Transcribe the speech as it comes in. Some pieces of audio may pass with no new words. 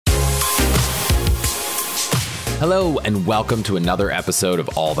Hello, and welcome to another episode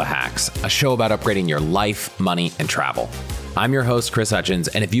of All the Hacks, a show about upgrading your life, money, and travel. I'm your host, Chris Hutchins,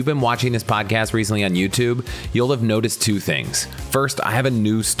 and if you've been watching this podcast recently on YouTube, you'll have noticed two things. First, I have a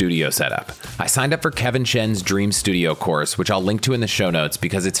new studio setup. I signed up for Kevin Shen's Dream Studio course, which I'll link to in the show notes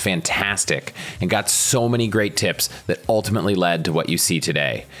because it's fantastic and got so many great tips that ultimately led to what you see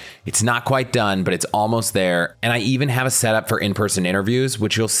today. It's not quite done, but it's almost there, and I even have a setup for in-person interviews,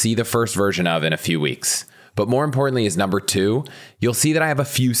 which you'll see the first version of in a few weeks. But more importantly is number two, you'll see that I have a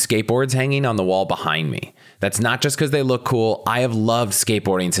few skateboards hanging on the wall behind me. That's not just because they look cool. I have loved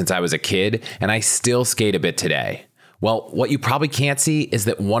skateboarding since I was a kid, and I still skate a bit today. Well, what you probably can't see is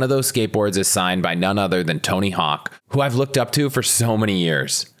that one of those skateboards is signed by none other than Tony Hawk, who I've looked up to for so many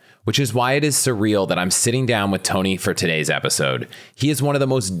years. Which is why it is surreal that I'm sitting down with Tony for today's episode. He is one of the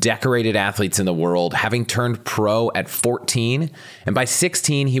most decorated athletes in the world, having turned pro at 14, and by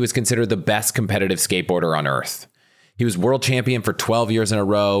 16, he was considered the best competitive skateboarder on earth. He was world champion for 12 years in a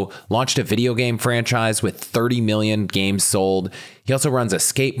row, launched a video game franchise with 30 million games sold. He also runs a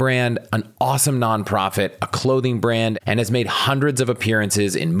skate brand, an awesome nonprofit, a clothing brand, and has made hundreds of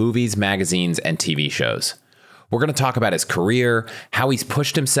appearances in movies, magazines, and TV shows. We're going to talk about his career, how he's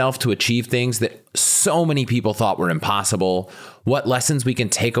pushed himself to achieve things that so many people thought were impossible, what lessons we can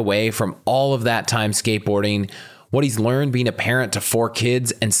take away from all of that time skateboarding, what he's learned being a parent to 4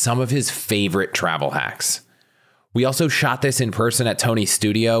 kids, and some of his favorite travel hacks. We also shot this in person at Tony's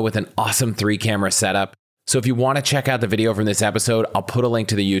studio with an awesome 3-camera setup. So if you want to check out the video from this episode, I'll put a link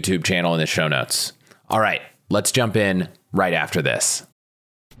to the YouTube channel in the show notes. All right, let's jump in right after this.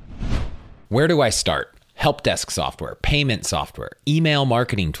 Where do I start? Help desk software, payment software, email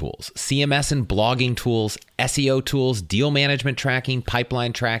marketing tools, CMS and blogging tools, SEO tools, deal management tracking,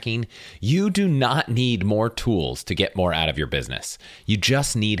 pipeline tracking. You do not need more tools to get more out of your business. You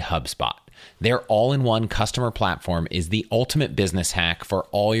just need HubSpot. Their all-in-one customer platform is the ultimate business hack for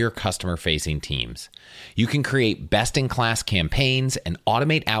all your customer-facing teams. You can create best-in-class campaigns and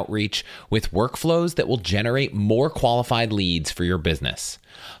automate outreach with workflows that will generate more qualified leads for your business.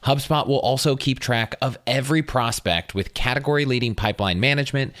 HubSpot will also keep track of every prospect with category-leading pipeline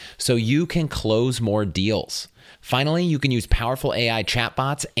management so you can close more deals. Finally, you can use powerful AI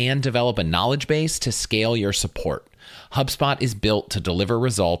chatbots and develop a knowledge base to scale your support. HubSpot is built to deliver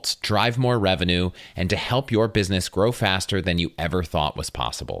results, drive more revenue, and to help your business grow faster than you ever thought was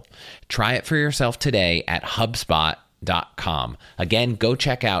possible. Try it for yourself today at HubSpot.com. Again, go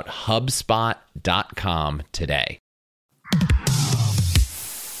check out HubSpot.com today.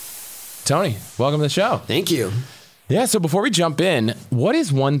 Tony, welcome to the show. Thank you. Yeah, so before we jump in, what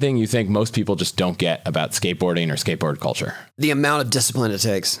is one thing you think most people just don't get about skateboarding or skateboard culture? The amount of discipline it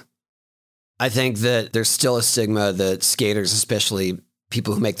takes. I think that there's still a stigma that skaters, especially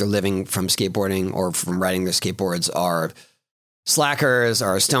people who make their living from skateboarding or from riding their skateboards, are slackers,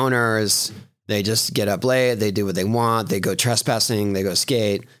 are stoners. They just get up late, they do what they want, they go trespassing, they go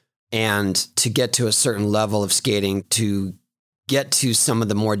skate. And to get to a certain level of skating, to get to some of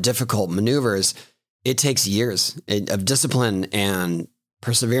the more difficult maneuvers, it takes years of discipline and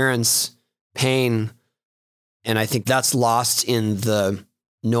perseverance, pain. And I think that's lost in the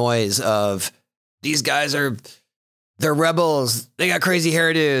noise of these guys they're rebels. They got crazy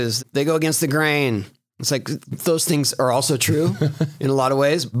hairdos. They go against the grain. It's like those things are also true in a lot of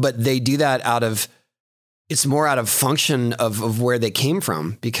ways, but they do that it's more out of function of where they came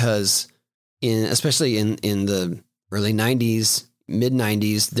from, because especially in the early 90s, mid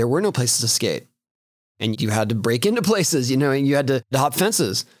 90s, there were no places to skate. And you had to break into places, and you had to hop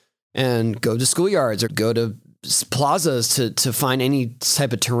fences and go to schoolyards or go to plazas to find any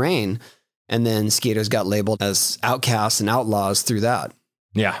type of terrain. And then skaters got labeled as outcasts and outlaws through that.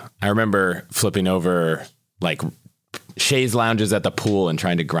 Yeah. I remember flipping over like chaise lounges at the pool and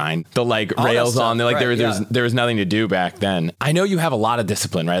trying to grind the rails on. Like there was nothing to do back then. I know you have a lot of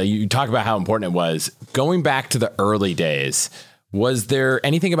discipline, right? You talk about how important it was. Going back to the early days, was there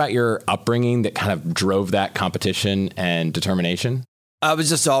anything about your upbringing that kind of drove that competition and determination? I was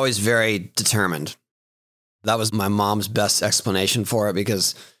just always very determined. That was my mom's best explanation for it,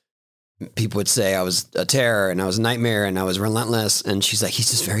 because people would say I was a terror and I was a nightmare and I was relentless. And she's like,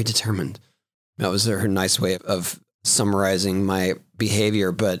 he's just very determined. That was her nice way of summarizing my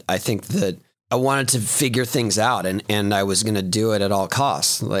behavior. But I think that I wanted to figure things out, and I was going to do it at all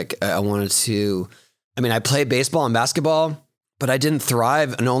costs. Like I played baseball and basketball, but I didn't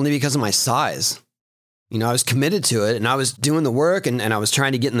thrive, and only because of my size. I was committed to it and I was doing the work and I was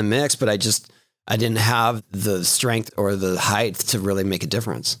trying to get in the mix, but I didn't have the strength or the height to really make a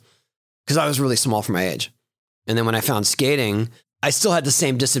difference, because I was really small for my age. And then when I found skating, I still had the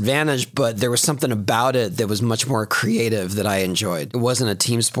same disadvantage, but there was something about it that was much more creative that I enjoyed. It wasn't a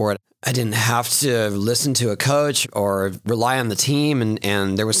team sport. I didn't have to listen to a coach or rely on the team.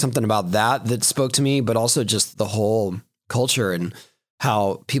 And there was something about that spoke to me, but also just the whole culture and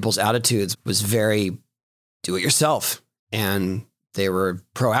how people's attitudes was very do it yourself. And they were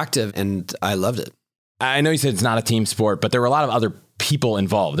proactive and I loved it. I know you said it's not a team sport, but there were a lot of other people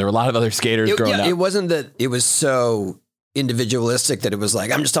involved. There were a lot of other skaters growing up. It wasn't that it was so individualistic that it was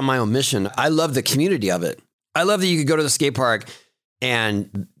like, I'm just on my own mission. I love the community of it. I love that you could go to the skate park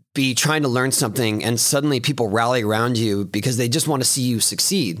and be trying to learn something and suddenly people rally around you because they just want to see you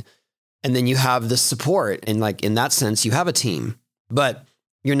succeed. And then you have the support. And like, in that sense, you have a team, but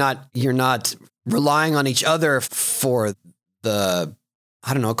you're not relying on each other for the,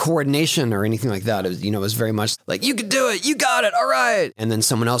 I don't know, coordination or anything like that. It was, it was very much like, you can do it. You got it. All right. And then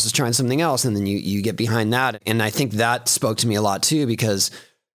someone else is trying something else. And then you get behind that. And I think that spoke to me a lot too, because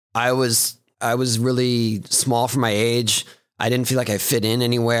I was really small for my age. I didn't feel like I fit in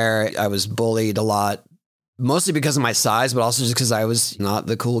anywhere. I was bullied a lot, mostly because of my size, but also just because I was not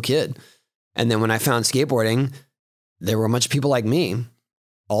the cool kid. And then when I found skateboarding, there were a bunch of people like me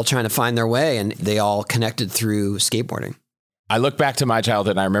all trying to find their way, and they all connected through skateboarding. I look back to my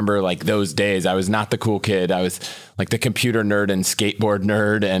childhood and I remember like those days. I was not the cool kid. I was like the computer nerd and skateboard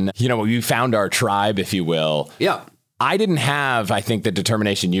nerd. And, we found our tribe, if you will. Yeah. I didn't have, I think, the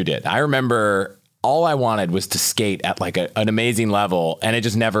determination you did. I remember all I wanted was to skate at like an amazing level, and it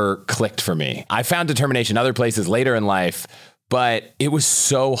just never clicked for me. I found determination other places later in life, but it was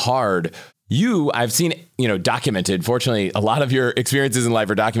so hard. I've seen, documented. Fortunately, a lot of your experiences in life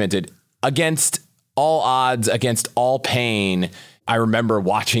are documented against all odds, against all pain. I remember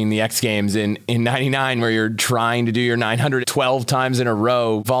watching the X Games in 99 where you're trying to do your 900 12 times in a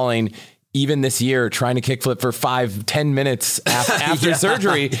row, falling even this year, trying to kickflip for 5-10 minutes after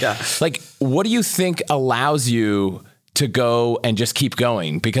surgery. Yeah. Like, what do you think allows you to go and just keep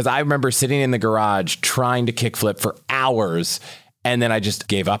going? Because I remember sitting in the garage trying to kickflip for hours, and then I just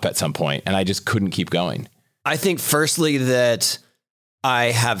gave up at some point and I just couldn't keep going. I think firstly that I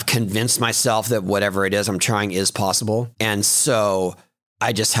have convinced myself that whatever it is I'm trying is possible. And so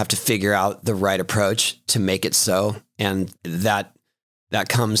I just have to figure out the right approach to make it so. And that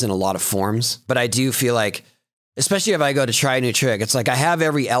comes in a lot of forms. But I do feel like, especially if I go to try a new trick, it's like I have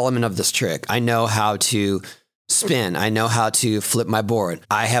every element of this trick. I know how to spin. I know how to flip my board.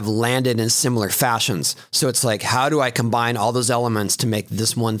 I have landed in similar fashions. So it's like, how do I combine all those elements to make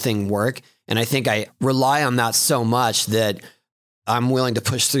this one thing work? And I think I rely on that so much that I'm willing to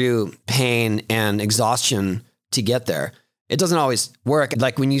push through pain and exhaustion to get there. It doesn't always work.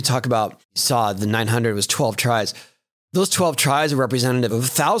 Like when you saw the 900 was 12 tries. Those 12 tries are representative of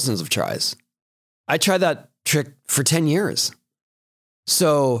thousands of tries. I tried that trick for 10 years.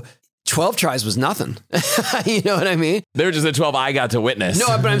 So 12 tries was nothing. You know what I mean? They were just the 12 I got to witness. No,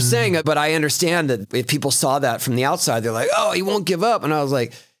 but I'm saying it, but I understand that if people saw that from the outside, they're like, oh, he won't give up. And I was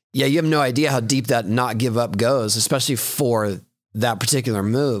like, yeah, you have no idea how deep that not give up goes, especially for that particular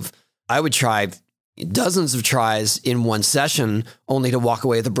move. I would try dozens of tries in one session only to walk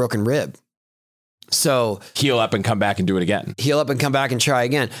away with a broken rib. So heal up and come back and do it again. Heal up and come back and try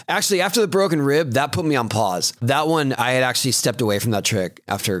again. Actually, after the broken rib, that put me on pause. That one, I had actually stepped away from that trick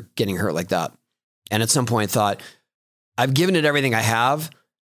after getting hurt like that. And at some point thought, I've given it everything I have.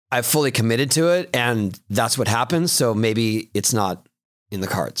 I've fully committed to it. And that's what happens. So maybe it's not in the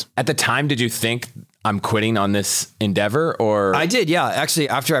cards. At the time, did you think I'm quitting on this endeavor, or? I did. Yeah. Actually,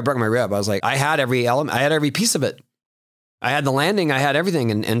 after I broke my rib, I was like, I had every element. I had every piece of it. I had the landing. I had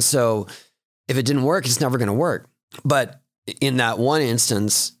everything. And so if it didn't work, it's never going to work. But in that one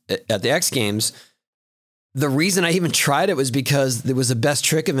instance at the X Games, the reason I even tried it was because it was a best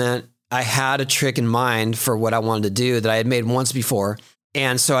trick event. I had a trick in mind for what I wanted to do that I had made once before.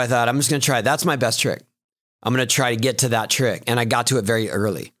 And so I thought, I'm just going to try it. That's my best trick. I'm going to try to get to that trick. And I got to it very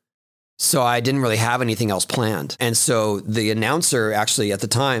early. So I didn't really have anything else planned. And so the announcer actually at the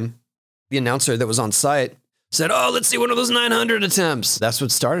time, the announcer that was on site said, oh, let's see one of those 900 attempts. That's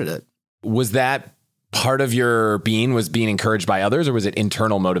what started it. Was that part of your being, was being encouraged by others, or was it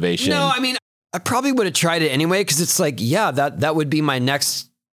internal motivation? No, I mean, I probably would have tried it anyway, because it's like, yeah, that would be my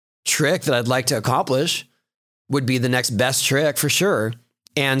next trick that I'd like to accomplish, would be the next best trick for sure.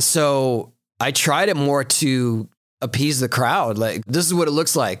 And so I tried it more to appease the crowd. Like, this is what it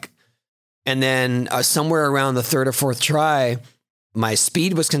looks like. And then somewhere around the third or fourth try, my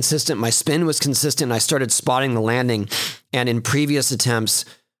speed was consistent. My spin was consistent. And I started spotting the landing. And in previous attempts,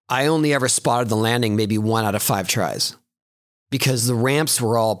 I only ever spotted the landing maybe 1 out of 5 tries, because the ramps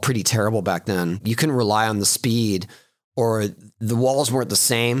were all pretty terrible back then. You couldn't rely on the speed or the walls weren't the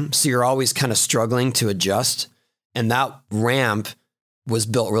same. So you're always kind of struggling to adjust. And that ramp was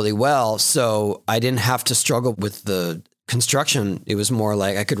built really well. So I didn't have to struggle with the construction. It was more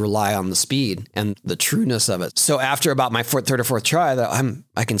like I could rely on the speed and the trueness of it. So after about my third or fourth try,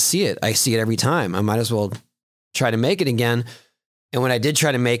 I can see it. I see it every time. I might as well try to make it again. And when I did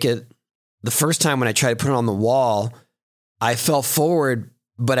try to make it, the first time when I tried to put it on the wall, I fell forward,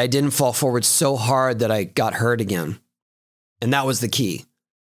 but I didn't fall forward so hard that I got hurt again. And that was the key,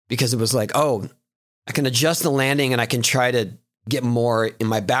 because it was like, oh, I can adjust the landing and I can try to get more in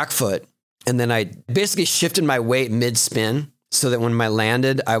my back foot. And then I basically shifted my weight mid-spin so that when I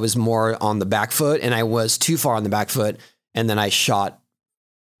landed, I was more on the back foot, and I was too far on the back foot. And then I shot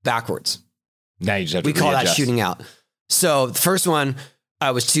backwards. Now you just have to We call readjust. that shooting out. So the first one,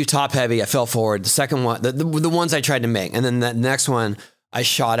 I was too top heavy. I fell forward. The second one, the ones I tried to make. And then the next one, I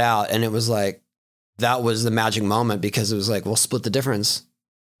shot out, and it was like, that was the magic moment, because it was like, we'll split the difference,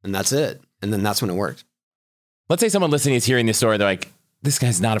 and that's it. And then that's when it worked. Let's say someone listening is hearing this story. They're like, this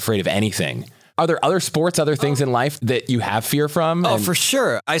guy's not afraid of anything. Are there other sports, other things in life that you have fear from? Oh, for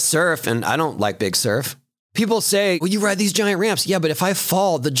sure. I surf, and I don't like big surf. People say, well, you ride these giant ramps. Yeah, but if I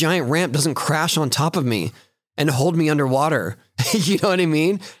fall, the giant ramp doesn't crash on top of me and hold me underwater. You know what I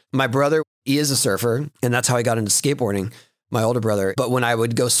mean? My brother, he is a surfer, and that's how I got into skateboarding, my older brother. But when I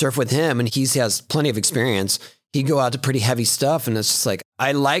would go surf with him, and he has plenty of experience, he'd go out to pretty heavy stuff. And it's just like,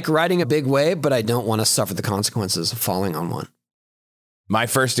 I like riding a big wave, but I don't want to suffer the consequences of falling on one. My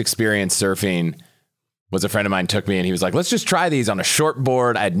first experience surfing was a friend of mine took me, and he was like, let's just try these on a short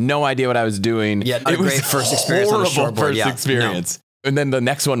board. I had no idea what I was doing. Yeah, a great first experience on a short board. First experience. No. And then the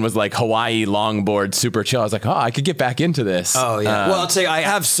next one was like Hawaii longboard, super chill. I was like, oh, I could get back into this. Oh, yeah. Well, I'll tell you, I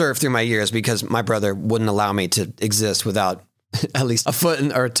have surfed through my years because my brother wouldn't allow me to exist without at least a foot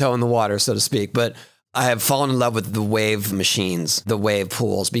or a toe in the water, so to speak. But I have fallen in love with the wave machines, the wave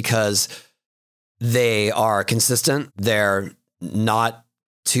pools, because they are consistent. They're not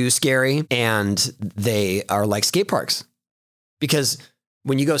too scary, and they are like skate parks. Because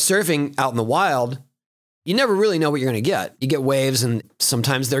when you go surfing out in the wild, you never really know what you're going to get. You get waves, and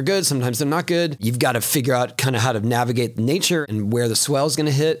sometimes they're good, sometimes they're not good. You've got to figure out kind of how to navigate nature and where the swell is going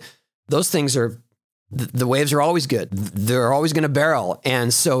to hit. Those things are, the waves are always good. They're always going to barrel.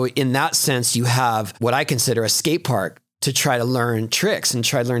 And so in that sense, you have what I consider a skate park to try to learn tricks and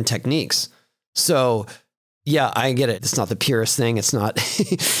try to learn techniques. So yeah, I get it. It's not the purest thing. It's not,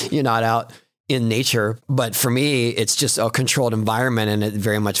 you're not out in nature. But for me, it's just a controlled environment, and it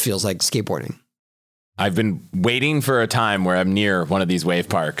very much feels like skateboarding. I've been waiting for a time where I'm near one of these wave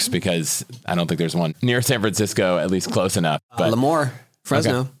parks, because I don't think there's one near San Francisco, at least close enough. But Lemoore,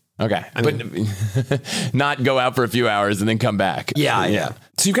 Fresno. Okay. But not go out for a few hours and then come back. Yeah.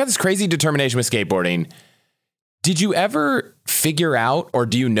 So you've got this crazy determination with skateboarding. Did you ever figure out, or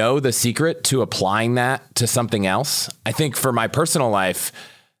do you know the secret to applying that to something else? I think for my personal life,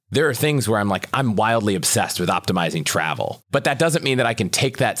 there are things where I'm like, I'm wildly obsessed with optimizing travel, but that doesn't mean that I can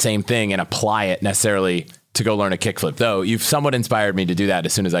take that same thing and apply it necessarily to go learn a kickflip, though you've somewhat inspired me to do that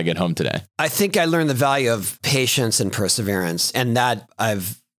as soon as I get home today. I think I learned the value of patience and perseverance, and that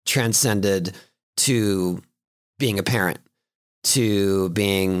I've transcended to being a parent, to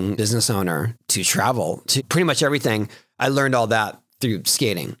being a business owner, to travel, to pretty much everything. I learned all that through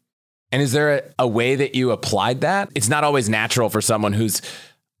skating. And is there a way that you applied that? It's not always natural for someone who's,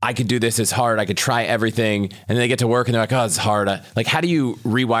 I could do this, it's hard, I could try everything, and then they get to work and they're like, oh, it's hard. Like, how do you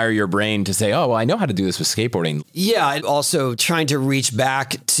rewire your brain to say, oh, well, I know how to do this with skateboarding? Yeah. Also trying to reach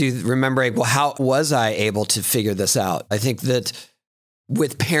back to remembering, well, how was I able to figure this out? I think that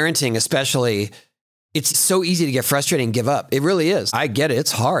with parenting, especially, it's so easy to get frustrated and give up. It really is. I get it.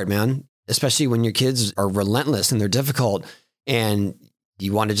 It's hard, man, especially when your kids are relentless and they're difficult and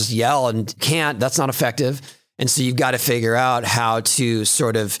you want to just yell and can't. That's not effective. And so you've got to figure out how to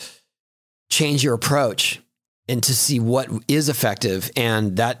sort of change your approach and to see what is effective.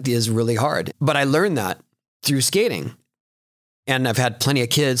 And that is really hard. But I learned that through skating. And I've had plenty of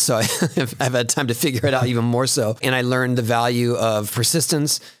kids, so I've had time to figure it out even more so. And I learned the value of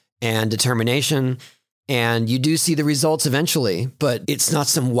persistence and determination. And you do see the results eventually, but it's not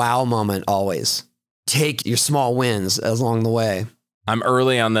some wow moment always. Take your small wins along the way. I'm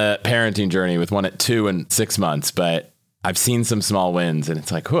early on the parenting journey with one at 2 and 6 months, but I've seen some small wins and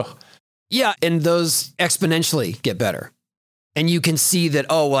it's like, whew. Yeah. And those exponentially get better. And you can see that,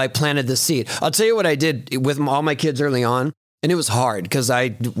 oh, well, I planted the seed. I'll tell you what I did with all my kids early on. And it was hard because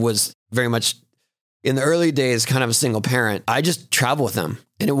I was very much in the early days, kind of a single parent. I just traveled with them.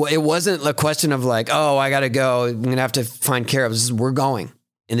 And it wasn't a question of like, oh, I got to go. I'm going to have to find care of this. We're going.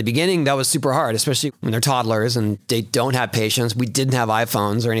 In the beginning, that was super hard, especially when they're toddlers and they don't have patience. We didn't have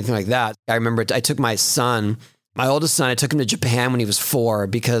iPhones or anything like that. I remember I took my oldest son, I took him to Japan when he was 4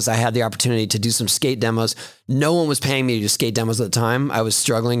 because I had the opportunity to do some skate demos. No one was paying me to do skate demos at the time. I was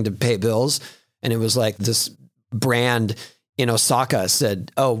struggling to pay bills. And it was like this brand in Osaka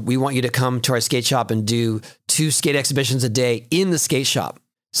said, oh, we want you to come to our skate shop and do 2 skate exhibitions a day in the skate shop.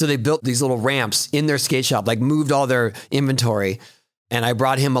 So they built these little ramps in their skate shop, like moved all their inventory. And I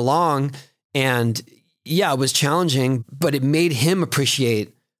brought him along, and yeah, it was challenging, but it made him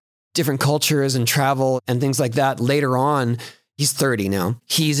appreciate different cultures and travel and things like that. Later on, he's 30 now.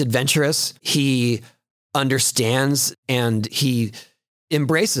 He's adventurous. He understands and he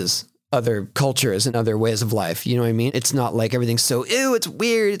embraces other cultures and other ways of life. You know what I mean? It's not like everything's so, ew, it's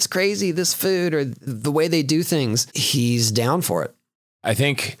weird, it's crazy, this food or the way they do things. He's down for it. I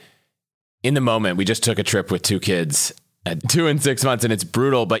think in the moment, we just took a trip with 2 kids at 2 and 6 months, and it's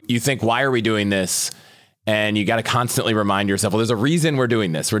brutal, but you think, why are we doing this? And you got to constantly remind yourself, well, there's a reason we're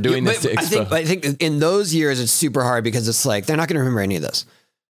doing this. We're doing this to expose. I think in those years, it's super hard because it's like, they're not going to remember any of this.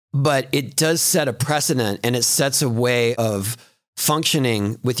 But it does set a precedent, and it sets a way of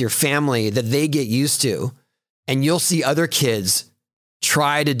functioning with your family that they get used to. And you'll see other kids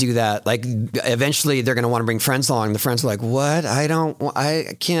try to do that. Like eventually they're going to want to bring friends along. The friends are like, what?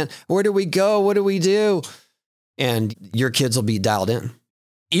 I can't, where do we go? What do we do? And your kids will be dialed in.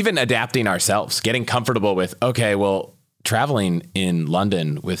 Even adapting ourselves, getting comfortable with, okay, well, traveling in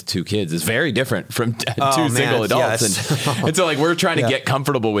London with 2 kids is very different from 2 single adults. Yes. And so like, we're trying to get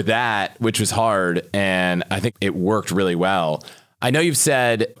comfortable with that, which was hard. And I think it worked really well. I know you've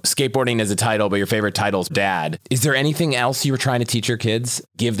said skateboarding is a title, but your favorite title's dad. Is there anything else you were trying to teach your kids?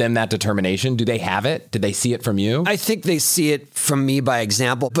 Give them that determination? Do they have it? Did they see it from you? I think they see it from me by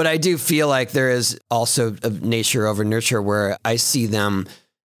example, but I do feel like there is also a nature over nurture where I see them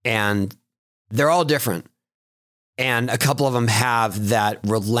and they're all different. And a couple of them have that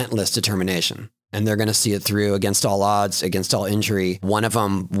relentless determination. And they're going to see it through against all odds, against all injury. One of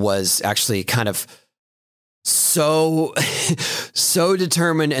them was actually kind of so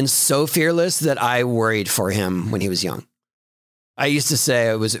determined and so fearless that I worried for him when he was young. I used to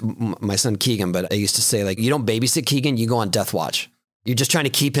say, it was my son Keegan, but I used to say, like, you don't babysit Keegan, you go on death watch. You're just trying to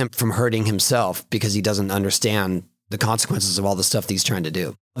keep him from hurting himself because he doesn't understand the consequences of all the stuff that he's trying to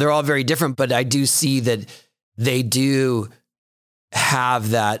do. They're all very different, but I do see that they do have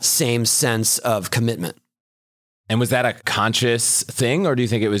that same sense of commitment. And was that a conscious thing, or do you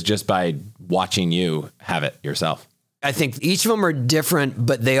think it was just by watching you have it yourself? I think each of them are different,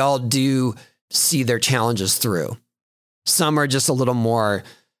 but they all do see their challenges through. Some are just a little more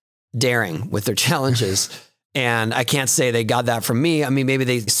daring with their challenges. And I can't say they got that from me. I mean, maybe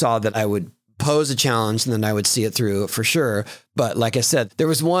they saw that I would pose a challenge and then I would see it through for sure. But like I said, there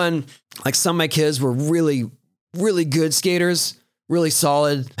was one, like some of my kids were really, really good skaters, really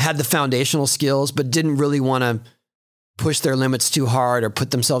solid, had the foundational skills, but didn't really want to push their limits too hard or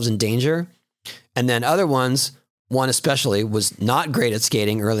put themselves in danger. And then other ones, one especially, was not great at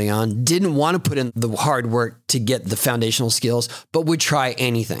skating early on, didn't want to put in the hard work to get the foundational skills, but would try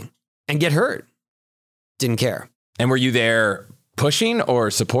anything and get hurt. Didn't care. And were you there pushing or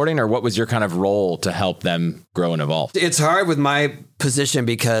supporting, or what was your kind of role to help them grow and evolve? It's hard with my position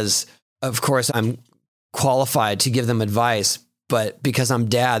because, of course, I'm qualified to give them advice, but because I'm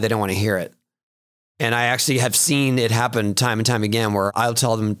dad, they don't want to hear it. And I actually have seen it happen time and time again where I'll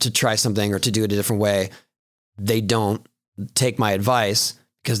tell them to try something or to do it a different way. They don't take my advice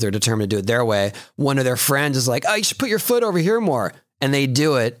because they're determined to do it their way. One of their friends is like, oh, you should put your foot over here more. And they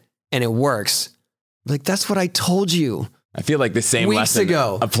do it and it works. Like, that's what I told you. I feel like the same lesson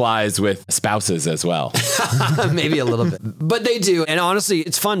applies with spouses as well. Maybe a little bit, but they do. And honestly,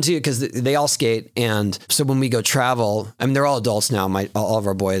 it's fun too, because they all skate. And so when we go travel, I mean, they're all adults now. All of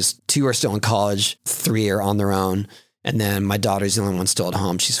our boys, 2 are still in college, 3 are on their own. And then my daughter's the only one still at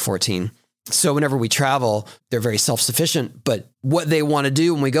home. She's 14. So whenever we travel, they're very self-sufficient, but what they want to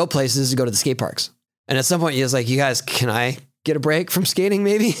do when we go places is go to the skate parks. And at some point he was like, you guys, can I get a break from skating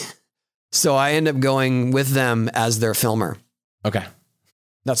maybe? So I end up going with them as their filmer. Okay.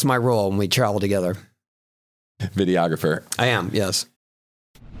 That's my role when we travel together. Videographer. I am, yes.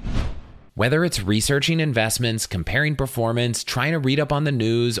 Whether it's researching investments, comparing performance, trying to read up on the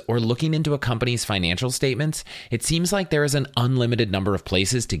news, or looking into a company's financial statements, it seems like there is an unlimited number of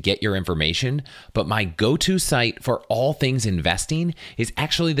places to get your information, but my go-to site for all things investing is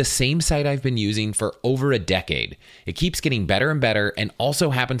actually the same site I've been using for over a decade. It keeps getting better and better and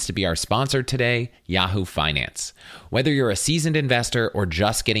also happens to be our sponsor today, Yahoo Finance. Whether you're a seasoned investor or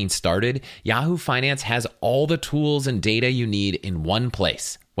just getting started, Yahoo Finance has all the tools and data you need in one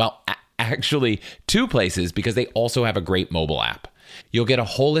place. Well, actually, 2 places because they also have a great mobile app. You'll get a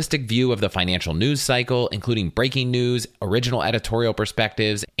holistic view of the financial news cycle, including breaking news, original editorial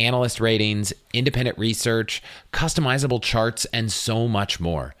perspectives, analyst ratings, independent research, customizable charts, and so much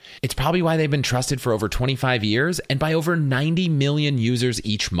more. It's probably why they've been trusted for over 25 years and by over 90 million users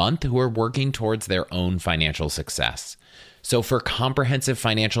each month who are working towards their own financial success. So for comprehensive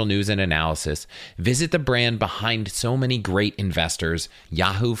financial news and analysis, visit the brand behind so many great investors,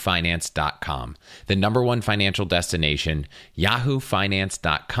 yahoofinance.com, the #1 financial destination,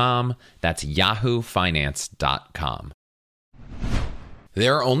 yahoofinance.com. That's yahoofinance.com.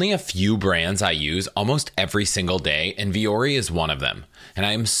 There are only a few brands I use almost every single day, and Vuori is one of them. And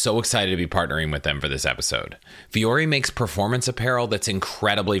I am so excited to be partnering with them for this episode. Vuori makes performance apparel that's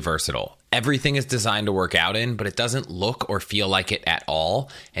incredibly versatile. Everything is designed to work out in, but it doesn't look or feel like it at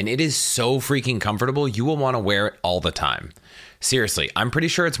all. And it is so freaking comfortable, you will want to wear it all the time. Seriously, I'm pretty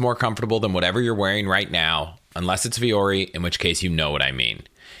sure it's more comfortable than whatever you're wearing right now, unless it's Vuori, in which case you know what I mean.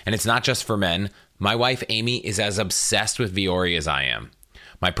 And it's not just for men. My wife, Amy, is as obsessed with Vuori as I am.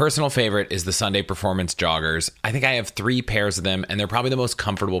 My personal favorite is the Sunday Performance joggers. I think I have 3 pairs of them, and they're probably the most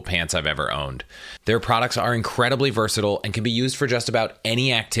comfortable pants I've ever owned. Their products are incredibly versatile and can be used for just about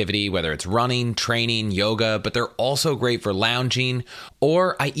any activity, whether it's running, training, yoga, but they're also great for lounging,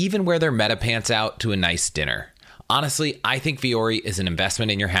 or I even wear their meta pants out to a nice dinner. Honestly, I think Vuori is an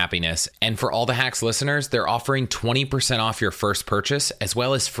investment in your happiness, and for All the Hacks listeners, they're offering 20% off your first purchase, as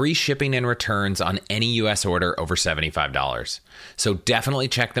well as free shipping and returns on any U.S. order over $75. So definitely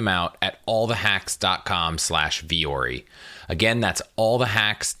check them out at allthehacks.com/Vuori. Again, that's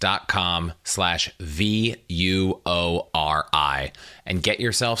allthehacks.com/VUORI, and get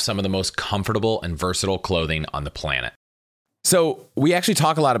yourself some of the most comfortable and versatile clothing on the planet. So we actually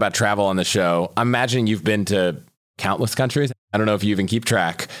talk a lot about travel on the show. I'm imagining you've been to countless countries. I don't know if you even keep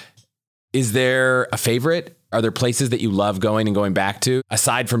track. Is there a favorite? Are there places that you love going and going back to?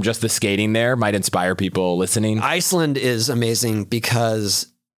 Aside from just the skating there, might inspire people listening. Iceland is amazing because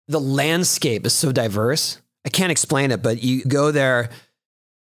the landscape is so diverse. I can't explain it, but you go there,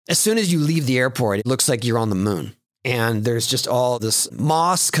 as soon as you leave the airport, it looks like you're on the moon. And there's just all this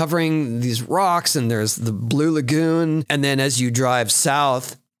moss covering these rocks, and there's the Blue Lagoon. And then as you drive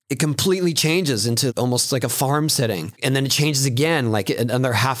south, it completely changes into almost like a farm setting. And then it changes again, like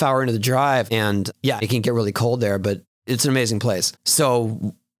another half hour into the drive. And yeah, it can get really cold there, but it's an amazing place.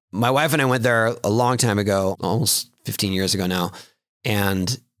 So my wife and I went there a long time ago, almost 15 years ago now.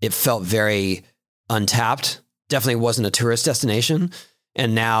 And it felt very untapped. Definitely wasn't a tourist destination.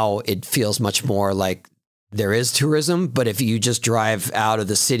 And now it feels much more like there is tourism, but if you just drive out of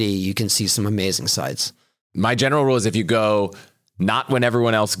the city, you can see some amazing sights. My general rule is if you go not when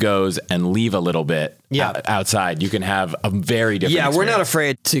everyone else goes and leave a little bit outside, you can have a very different experience. We're not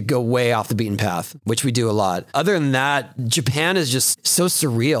afraid to go way off the beaten path, which we do a lot. Other than that, Japan is just so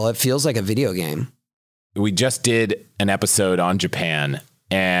surreal. It feels like a video game. We just did an episode on Japan,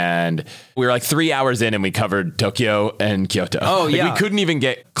 and we were like 3 hours in and we covered Tokyo and Kyoto. Oh, yeah. We couldn't even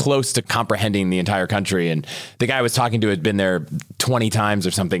get close to comprehending the entire country. And the guy I was talking to had been there 20 times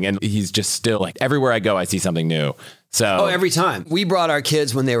or something. And he's just still like, everywhere I go, I see something new. So every time. We brought our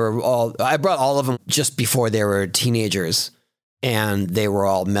kids when they were I brought all of them just before they were teenagers, and they were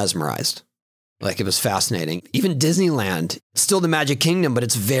all mesmerized. Like, it was fascinating. Even Disneyland, still the Magic Kingdom, but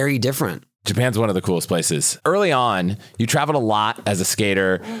it's very different. Japan's one of the coolest places. Early on, you traveled a lot as a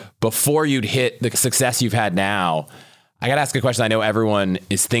skater before you'd hit the success you've had now. I got to ask a question I know everyone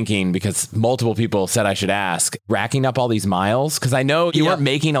is thinking, because multiple people said I should ask. Racking up all these miles? Because I know you weren't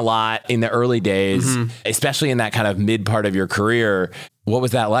making a lot in the early days, especially in that kind of mid part of your career. What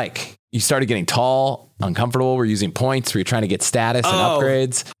was that like? You started getting tall, uncomfortable, were you using points? Were you trying to get status and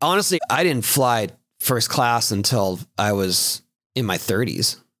upgrades? Honestly, I didn't fly first class until I was in my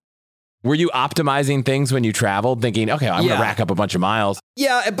 30s. Were you optimizing things when you traveled, thinking, okay, I'm going to rack up a bunch of miles?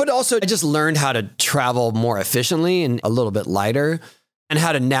 Yeah, but also I just learned how to travel more efficiently and a little bit lighter, and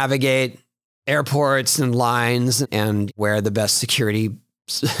how to navigate airports and lines and where the best security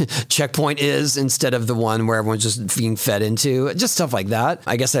checkpoint is instead of the one where everyone's just being fed into, just stuff like that.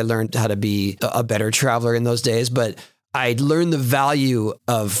 I guess I learned how to be a better traveler in those days, but I learned the value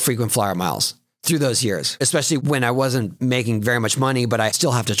of frequent flyer miles through those years, especially when I wasn't making very much money, but I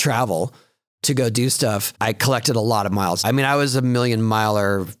still have to travel to go do stuff. I collected a lot of miles. I mean, I was a million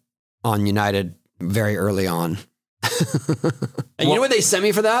miler on United very early on. And you know what they sent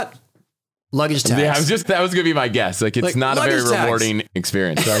me for that? Luggage tags. Yeah, that was going to be my guess. Like, it's not a very luggage tags. rewarding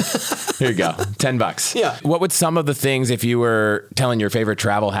experience. Right? Here you go. $10. Yeah. What would some of the things, if you were telling your favorite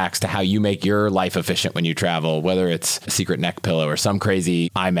travel hacks to how you make your life efficient when you travel, whether it's a secret neck pillow or some crazy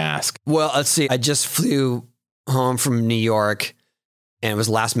eye mask? Well, let's see. I just flew home from New York and it was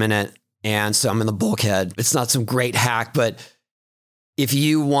last minute. And so I'm in the bulkhead. It's not some great hack, but if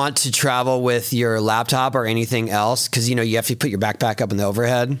you want to travel with your laptop or anything else, because, you know, you have to put your backpack up in the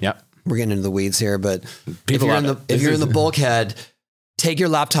overhead. Yep. We're getting into the weeds here, but People if you're in the bulkhead, take your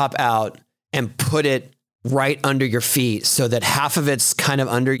laptop out and put it right under your feet so that half of it's kind of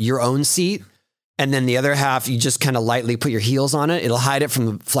under your own seat. And then the other half, you just kind of lightly put your heels on it. It'll hide it from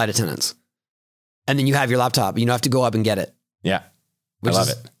the flight attendants. And then you have your laptop. You don't have to go up and get it. Yeah. Which I love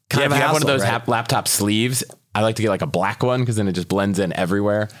is it. kind of if a you have one of hassle, those right? laptop sleeves, I like to get like a black one because then it just blends in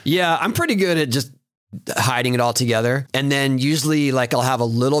everywhere. Yeah, I'm pretty good at just hiding it all together. And then usually like I'll have a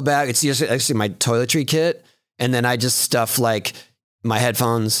little bag. It's usually actually my toiletry kit. And then I just stuff like my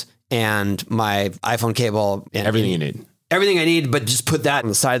headphones and my iPhone cable. And Everything you need. Everything I need, but just put that on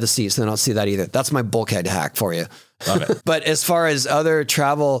the side of the seat so they don't see that either. That's my bulkhead hack for you. Love it. But as far as other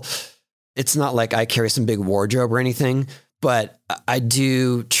travel, it's not like I carry some big wardrobe or anything, but I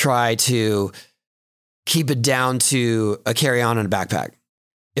do try to keep it down to a carry-on and a backpack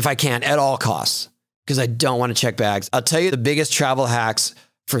if I can at all costs, because I don't want to check bags. I'll tell you the biggest travel hacks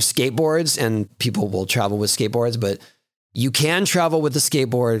for skateboards, and people will travel with skateboards, but you can travel with the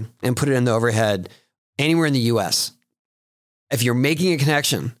skateboard and put it in the overhead anywhere in the US. If you're making a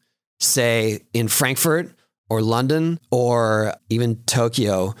connection, say in Frankfurt or London or even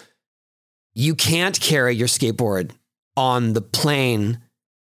Tokyo, you can't carry your skateboard on the plane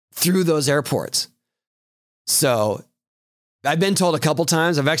through those airports. So I've been told a couple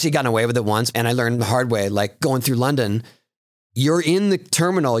times, I've actually gotten away with it once, and I learned the hard way, like going through London, you're in the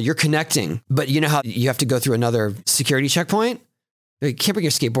terminal, you're connecting, but you know how you have to go through another security checkpoint? You can't bring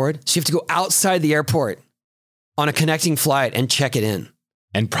your skateboard. So you have to go outside the airport on a connecting flight and check it in.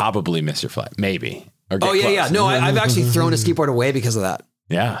 And probably miss your flight, maybe. Or get Yeah, close. yeah. No, I've actually thrown a skateboard away because of that.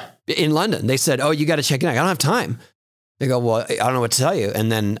 Yeah. In London, they said, oh, you got to check in. I don't have time. They go, well, I don't know what to tell you.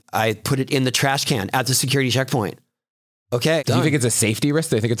 And then I put it in the trash can at the security checkpoint. Okay. Do you think it's a safety risk?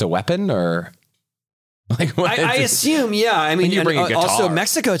 Do they think it's a weapon or like what? I assume, yeah. I mean, you bring a guitar. also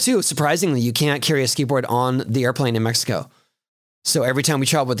Mexico too. Surprisingly, you can't carry a skateboard on the airplane in Mexico. So every time we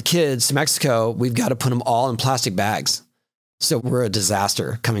travel with the kids to Mexico, we've got to put them all in plastic bags. So we're a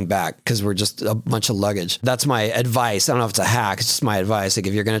disaster coming back because we're just a bunch of luggage. That's my advice. I don't know if it's a hack. It's just my advice. Like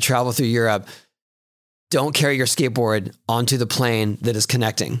if you're going to travel through Europe, don't carry your skateboard onto the plane that is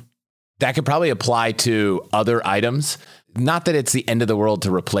connecting. That could probably apply to other items. Not that it's the end of the world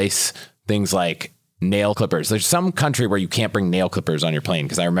to replace things like nail clippers. There's some country where you can't bring nail clippers on your plane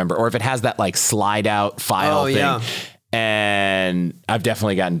because I remember, or if it has that like slide out file thing. Yeah. And I've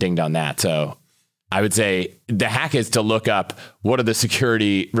definitely gotten dinged on that. So I would say the hack is to look up what are the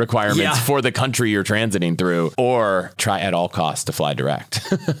security requirements for the country you're transiting through, or try at all costs to fly direct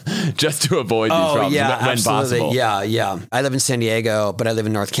just to avoid these problems when possible. Yeah. I live in San Diego, but I live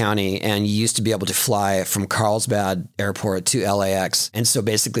in North County, and you used to be able to fly from Carlsbad Airport to LAX. And so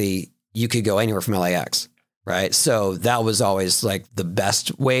basically you could go anywhere from LAX, right? So that was always like the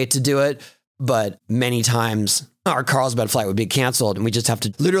best way to do it. But many times our Carlsbad flight would be canceled and we just have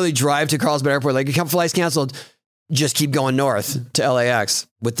to literally drive to Carlsbad Airport. Like, your flight's canceled, just keep going north to LAX.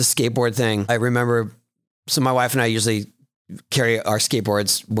 With the skateboard thing, I remember, so my wife and I usually carry our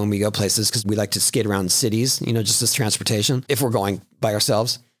skateboards when we go places because we like to skate around cities, you know, just as transportation if we're going by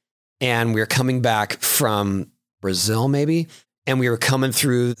ourselves. And we were coming back from Brazil maybe, and we were coming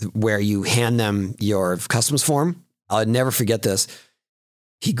through where you hand them your customs form. I'll never forget this.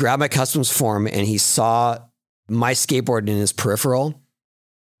 He grabbed my customs form and he saw my skateboard in his peripheral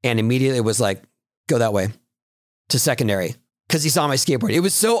and immediately was like, go that way to secondary, because he saw my skateboard. It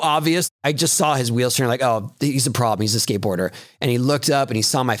was so obvious. I just saw his wheels turn, like, oh, he's a problem. He's a skateboarder. And he looked up and he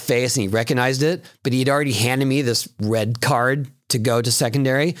saw my face and he recognized it, but he had already handed me this red card to go to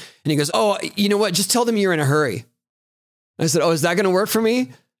secondary. And he goes, oh, you know what? Just tell them you're in a hurry. I said, oh, is that going to work for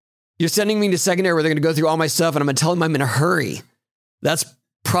me? You're sending me to secondary where they're going to go through all my stuff and I'm going to tell them I'm in a hurry. That's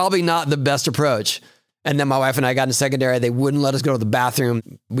probably not the best approach. And then my wife and I got into secondary. They wouldn't let us go to the bathroom.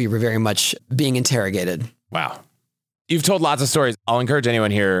 We were very much being interrogated. Wow. You've told lots of stories. I'll encourage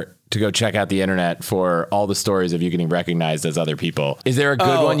anyone here to go check out the internet for all the stories of you getting recognized as other people. Is there a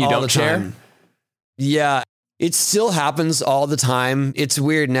good one you don't share? Yeah, it still happens all the time. It's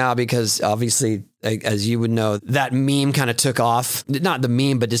weird now because obviously, as you would know, that meme kind of took off. Not the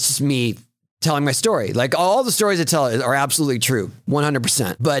meme, but it's just me telling my story. Like all the stories I tell are absolutely true,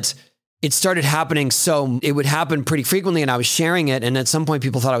 100%. But it started happening. So it would happen pretty frequently and I was sharing it. And at some point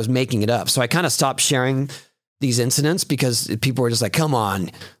people thought I was making it up. So I kind of stopped sharing these incidents because people were just like, come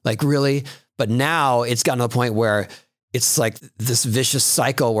on, like really? But now it's gotten to the point where it's like this vicious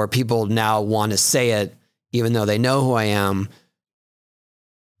cycle where people now want to say it, even though they know who I am,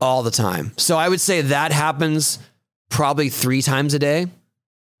 all the time. So I would say that happens probably 3 times a day.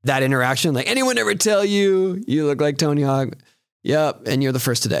 That interaction, like, anyone ever tell you look like Tony Hawk? Yep. And you're the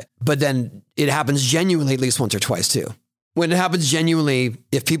first today. But then it happens genuinely at least once or twice too. When it happens genuinely,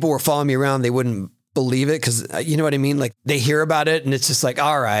 if people were following me around, they wouldn't believe it. Cause you know what I mean? Like they hear about it and it's just like,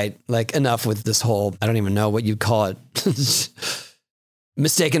 all right, like enough with this whole, I don't even know what you'd call it.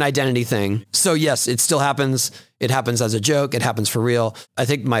 Mistaken identity thing. So yes, it still happens. It happens as a joke. It happens for real. I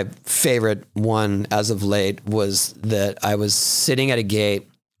think my favorite one as of late was that I was sitting at a gate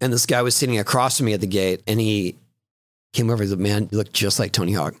and this guy was sitting across from me at the gate and he came over. He's like, man, you look just like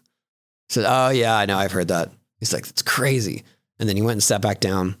Tony Hawk. I said, oh yeah, I know. I've heard that. He's like, it's crazy. And then he went and sat back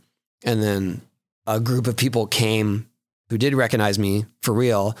down. And then a group of people came who did recognize me for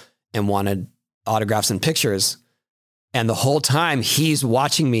real and wanted autographs and pictures. And the whole time he's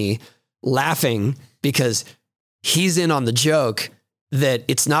watching me laughing because he's in on the joke that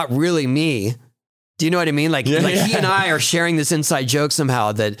it's not really me. Do you know what I mean? Like he and I are sharing this inside joke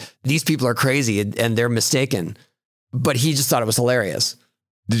somehow that these people are crazy and they're mistaken, but he just thought it was hilarious.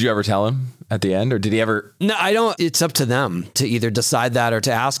 Did you ever tell him at the end or did he ever? No, I don't. It's up to them to either decide that or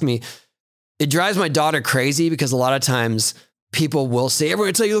to ask me. It drives my daughter crazy because a lot of times people will say,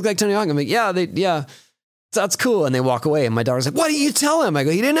 everyone tell you look like Tony Hawk. I'm like, yeah, that's cool. And they walk away. And my daughter's like, why didn't you tell him? I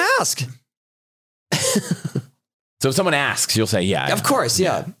go, he didn't ask. So if someone asks, you'll say, yeah. Of course,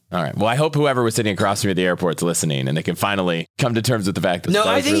 yeah. All right. Well, I hope whoever was sitting across from you at the airport's listening and they can finally come to terms with the fact that No,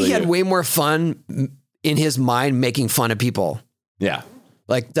 that I think really he had you. way more fun in his mind making fun of people. Yeah.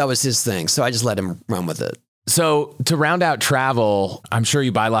 Like that was his thing. So I just let him run with it. So to round out travel, I'm sure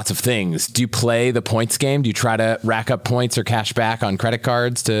you buy lots of things. Do you play the points game? Do you try to rack up points or cash back on credit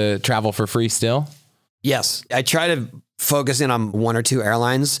cards to travel for free still? Yes. I try to focus in on 1 or 2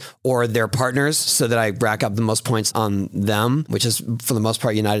 airlines or their partners so that I rack up the most points on them, which is for the most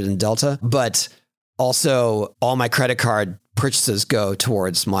part United and Delta. But also all my credit card purchases go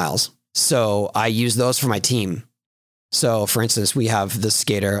towards miles. So I use those for my team. So for instance, we have this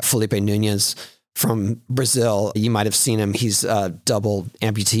skater, Felipe Nunez from Brazil. You might have seen him. He's a double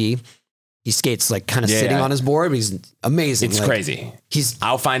amputee. He skates like kind of sitting on his board, but he's amazing. It's like, crazy.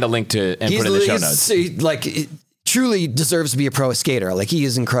 I'll find a link to and put in the show notes. Like it truly deserves to be a pro skater. Like he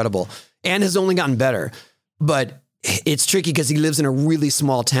is incredible and has only gotten better, but it's tricky because he lives in a really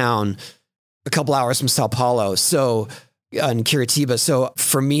small town, a couple hours from Sao Paulo. So in Curitiba. So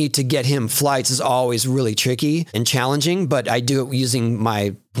for me to get him flights is always really tricky and challenging, but I do it using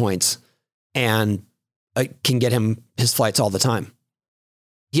my points and I can get him his flights all the time.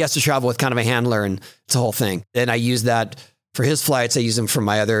 He has to travel with kind of a handler and it's a whole thing. And I use that for his flights. I use them for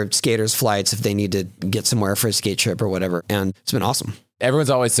my other skaters' flights if they need to get somewhere for a skate trip or whatever. And it's been awesome. Everyone's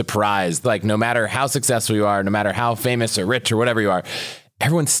always surprised. Like no matter how successful you are, no matter how famous or rich or whatever you are,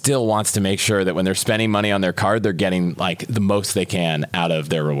 everyone still wants to make sure that when they're spending money on their card, they're getting like the most they can out of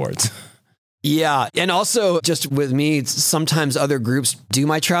their rewards. Yeah. And also just with me, sometimes other groups do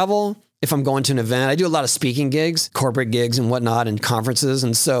my travel. If I'm going to an event, I do a lot of speaking gigs, corporate gigs and whatnot and conferences.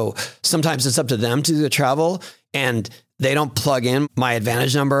 And so sometimes it's up to them to do the travel and they don't plug in my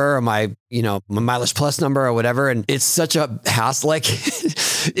Advantage number or my Mileage Plus number or whatever. And it's such a hassle. Like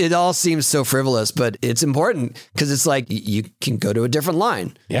it all seems so frivolous, but it's important because it's like you can go to a different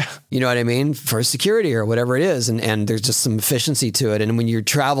line. Yeah. You know what I mean? For security or whatever it is. And there's just some efficiency to it. And when you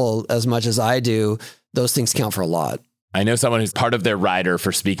travel as much as I do, those things count for a lot. I know someone who's part of their rider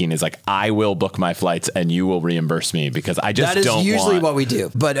for speaking is like, I will book my flights and you will reimburse me because I just don't want. That is usually what we do.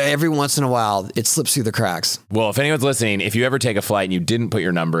 But every once in a while, it slips through the cracks. Well, if anyone's listening, if you ever take a flight and you didn't put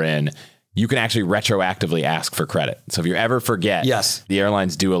your number in, you can actually retroactively ask for credit. So if you ever forget, yes, the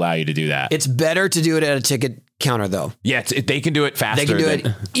airlines do allow you to do that. It's better to do it at a ticket counter though. Yeah, they can do it faster. They can do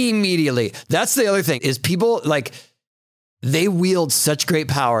it immediately. That's the other thing is people like, they wield such great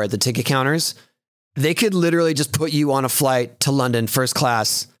power at the ticket counters. They could literally just put you on a flight to London first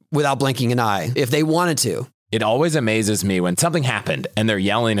class without blinking an eye if they wanted to. It always amazes me when something happened and they're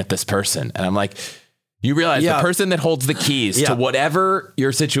yelling at this person. And I'm like, you realize the person that holds the keys to whatever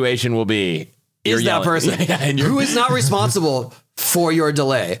your situation will be is that person who is not responsible for your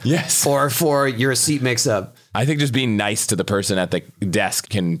delay. Yes. Or for your seat mix up. I think just being nice to the person at the desk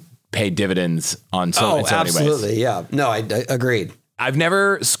can pay dividends on so many ways. Absolutely. Yeah. No, I agreed. I've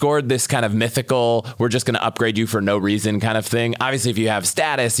never scored this kind of mythical, we're just going to upgrade you for no reason kind of thing. Obviously, if you have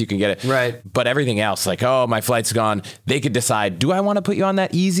status, you can get it. Right. But everything else, like, oh, my flight's gone, they could decide, do I want to put you on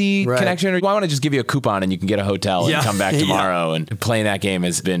that easy connection, or do I want to just give you a coupon and you can get a hotel and come back tomorrow? And playing that game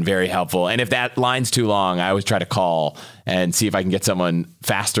has been very helpful. And if that line's too long, I always try to call and see if I can get someone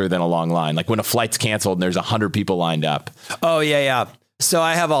faster than a long line. Like when a flight's canceled and there's 100 people lined up. Oh, yeah. So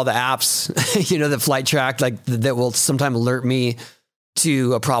I have all the apps, the flight track, like that will sometimes alert me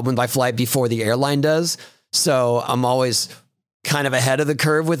to a problem with my flight before the airline does. So I'm always kind of ahead of the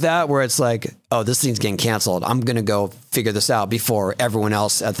curve with that, where it's like, oh, this thing's getting canceled. I'm going to go figure this out before everyone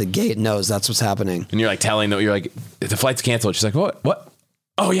else at the gate knows that's what's happening. And you're like telling them, you're like, the flight's canceled. She's like, what?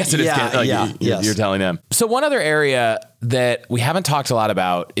 Oh, yes, it is. You're telling them. So one other area that we haven't talked a lot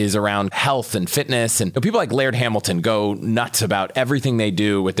about is around health and fitness. And people like Laird Hamilton go nuts about everything they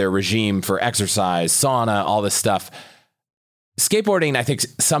do with their regime for exercise, sauna, all this stuff. Skateboarding, I think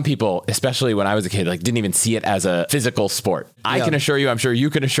some people, especially when I was a kid, like didn't even see it as a physical sport. I can assure you, I'm sure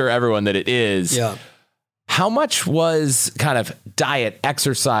you can assure everyone that it is. Yeah. How much was kind of diet,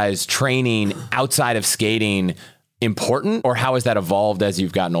 exercise, training outside of skating important, or how has that evolved as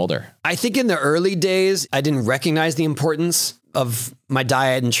you've gotten older? I think in the early days, I didn't recognize the importance of my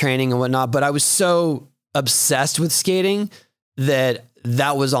diet and training and whatnot, but I was so obsessed with skating that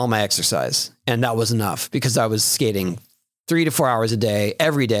was all my exercise. And that was enough because I was skating 3 to 4 hours a day,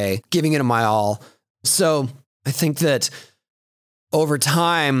 every day, giving it my all. So I think that over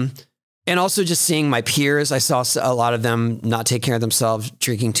time, and also just seeing my peers, I saw a lot of them not take care of themselves,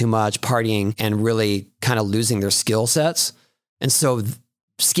 drinking too much, partying, and really kind of losing their skill sets. And so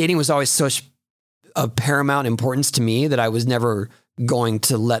skating was always such of paramount importance to me that I was never going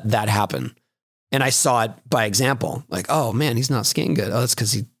to let that happen. And I saw it by example, like, oh man, he's not skating good. Oh, that's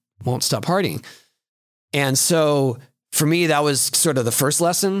because he won't stop partying. And so for me, that was sort of the first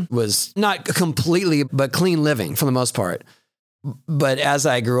lesson, was not completely, but clean living for the most part. But as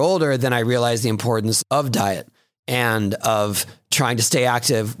I grew older, then I realized the importance of diet and of trying to stay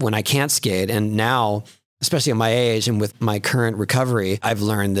active when I can't skate. And now, especially at my age and with my current recovery, I've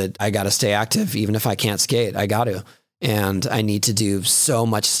learned that I got to stay active even if I can't skate. I got to. And I need to do so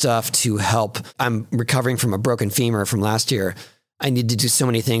much stuff to help. I'm recovering from a broken femur from last year. I need to do so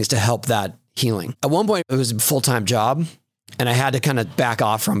many things to help that healing. At one point, it was a full-time job, and I had to kind of back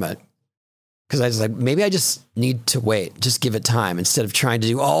off from it because I was like, maybe I just need to wait, just give it time instead of trying to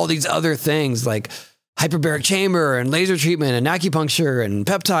do all these other things like hyperbaric chamber and laser treatment and acupuncture and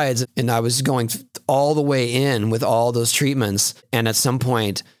peptides. And I was going all the way in with all those treatments. And at some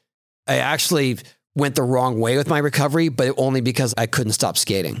point, I actually went the wrong way with my recovery, but only because I couldn't stop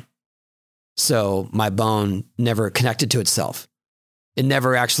skating. So my bone never connected to itself. It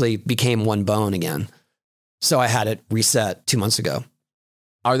never actually became one bone again. So I had it reset 2 months ago.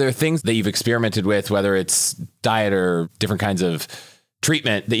 Are there things that you've experimented with, whether it's diet or different kinds of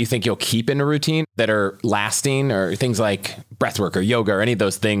treatment, that you think you'll keep in a routine that are lasting, or things like breathwork or yoga or any of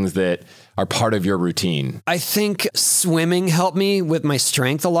those things that are part of your routine? I think swimming helped me with my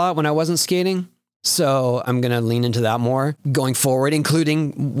strength a lot when I wasn't skating. So I'm going to lean into that more going forward,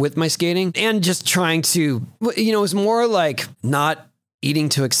 including with my skating, and just trying to, it's more like not eating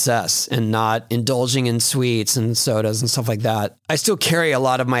to excess and not indulging in sweets and sodas and stuff like that. I still carry a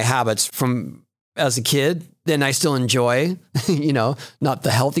lot of my habits from as a kid, then I still enjoy, not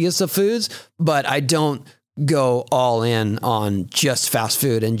the healthiest of foods, but I don't go all in on just fast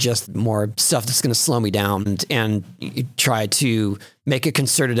food and just more stuff that's going to slow me down, and try to make a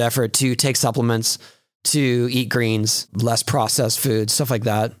concerted effort to take supplements, to eat greens, less processed food, stuff like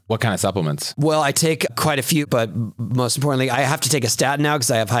that. What kind of supplements? Well, I take quite a few, but most importantly, I have to take a statin now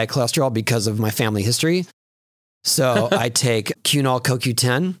because I have high cholesterol because of my family history. So I take Cunol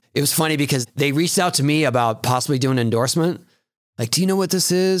CoQ10. It was funny because they reached out to me about possibly doing an endorsement. Like, do you know what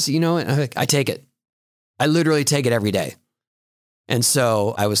this is? I take it. I literally take it every day. And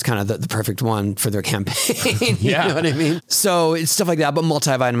so I was kind of the perfect one for their campaign. You know what I mean? So it's stuff like that, but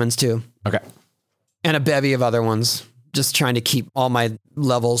multivitamins too. Okay. And a bevy of other ones, just trying to keep all my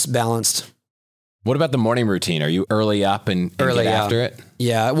levels balanced. What about the morning routine? Are you early up and get after it?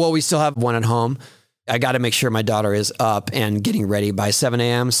 Yeah. Well, we still have one at home. I got to make sure my daughter is up and getting ready by 7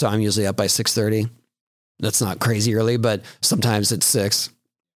 a.m. So I'm usually up by 6:30. That's not crazy early, but sometimes it's 6.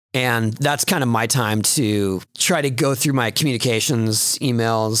 And that's kind of my time to try to go through my communications,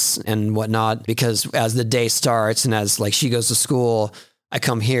 emails and whatnot, because as the day starts and as like she goes to school, I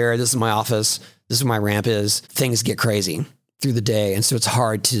come here, this is my office, this is where my ramp is, things get crazy through the day. And so it's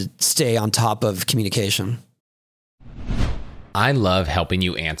hard to stay on top of communication. I love helping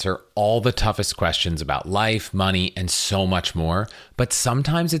you answer all the toughest questions about life, money, and so much more. But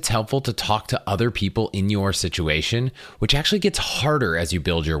sometimes it's helpful to talk to other people in your situation, which actually gets harder as you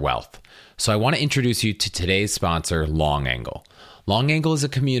build your wealth. So I want to introduce you to today's sponsor, Long Angle. Long Angle is a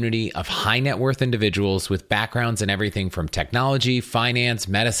community of high net worth individuals with backgrounds in everything from technology, finance,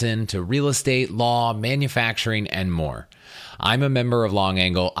 medicine, to real estate, law, manufacturing, and more. I'm a member of Long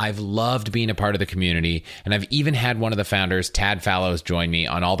Angle. I've loved being a part of the community, and I've even had one of the founders, Tad Fallows, join me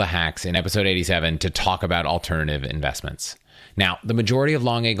on All the Hacks in episode 87 to talk about alternative investments. Now, the majority of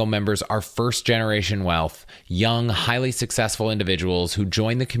Long Angle members are first-generation wealth, young, highly successful individuals who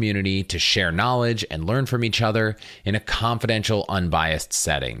join the community to share knowledge and learn from each other in a confidential, unbiased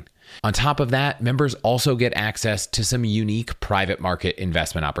setting. On top of that, members also get access to some unique private market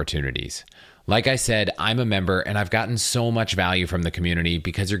investment opportunities. Like I said, I'm a member and I've gotten so much value from the community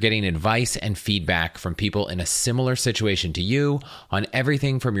because you're getting advice and feedback from people in a similar situation to you on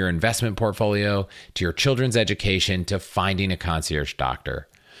everything from your investment portfolio to your children's education to finding a concierge doctor.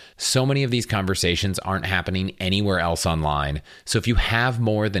 So many of these conversations aren't happening anywhere else online. So if you have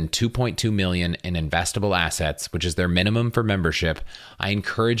more than 2.2 million in investable assets, which is their minimum for membership, I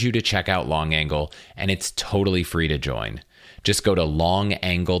encourage you to check out Long Angle, and it's totally free to join. Just go to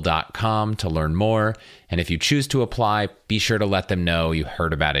longangle.com to learn more. And if you choose to apply, be sure to let them know you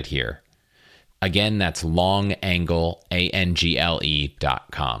heard about it here. Again, that's longangle,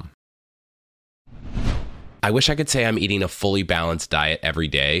 ANGLE.com. I wish I could say I'm eating a fully balanced diet every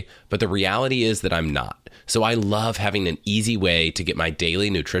day, but the reality is that I'm not. So I love having an easy way to get my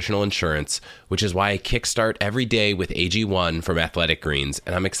daily nutritional insurance, which is why I kickstart every day with AG1 from Athletic Greens,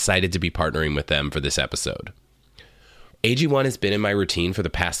 and I'm excited to be partnering with them for this episode. AG1 has been in my routine for the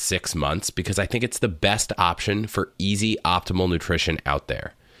past 6 months because I think it's the best option for easy, optimal nutrition out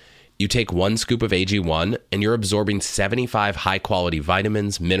there. You take 1 scoop of AG1 and you're absorbing 75 high-quality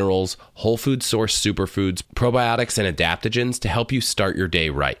vitamins, minerals, whole food source superfoods, probiotics, and adaptogens to help you start your day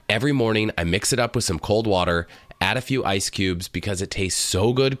right. Every morning, I mix it up with some cold water, add a few ice cubes because it tastes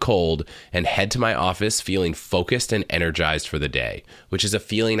so good cold, and head to my office feeling focused and energized for the day, which is a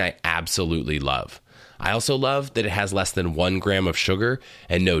feeling I absolutely love. I also love that it has less than 1 gram of sugar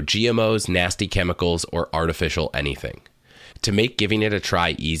and no GMOs, nasty chemicals, or artificial anything. To make giving it a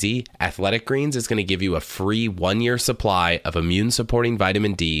try easy, Athletic Greens is going to give you a free 1-year supply of immune-supporting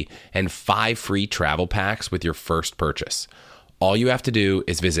vitamin D and 5 free travel packs with your first purchase. All you have to do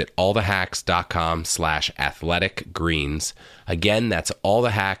is visit allthehacks.com/athleticgreens. Again, that's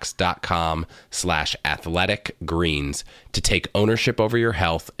allthehacks.com/athleticgreens to take ownership over your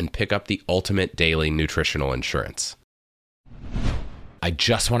health and pick up the ultimate daily nutritional insurance. I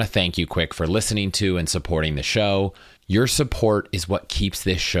just want to thank you quick for listening to and supporting the show. Your support is what keeps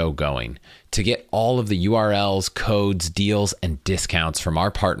this show going. To get all of the URLs, codes, deals, and discounts from our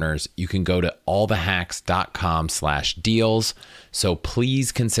partners, you can go to allthehacks.com/deals. So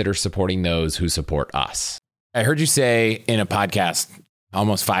please consider supporting those who support us. I heard you say in a podcast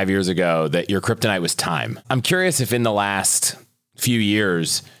almost 5 years ago that your kryptonite was time. I'm curious if in the last few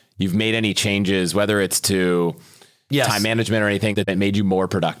years you've made any changes, whether it's to time management or anything that made you more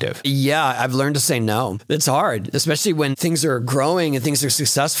productive. Yeah, I've learned to say no. It's hard, especially when things are growing and things are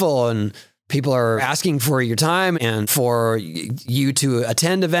successful and people are asking for your time and for you to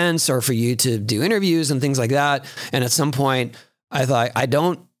attend events or for you to do interviews and things like that. And at some point, I thought, I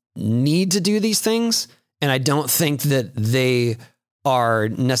don't need to do these things. And I don't think that they are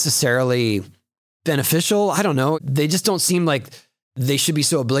necessarily beneficial. I don't know. They just don't seem like they should be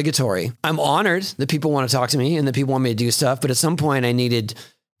so obligatory. I'm honored that people want to talk to me and that people want me to do stuff. But at some point I needed,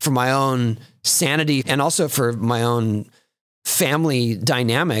 for my own sanity and also for my own family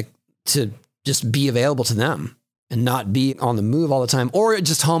dynamic, to just be available to them and not be on the move all the time or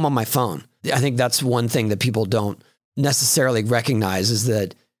just home on my phone. I think that's one thing that people don't necessarily recognize, is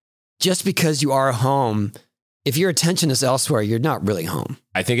that just because you are home, if your attention is elsewhere, you're not really home.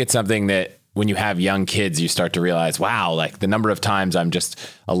 I think it's something that when you have young kids, you start to realize, wow, like the number of times I'm just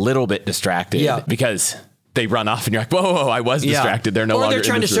a little bit distracted because they run off and you're like, whoa, I was distracted. They're no longer. Or they're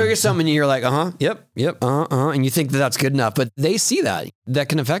trying to show you something and you're like, yep, and you think that that's good enough, but they see that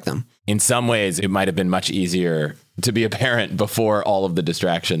can affect them. In some ways, it might have been much easier to be a parent before all of the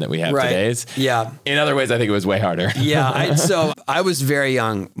distraction that we have today. Yeah. In other ways, I think it was way harder. So I was very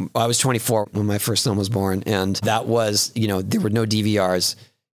young. I was 24 when my first son was born. And that was, there were no DVRs.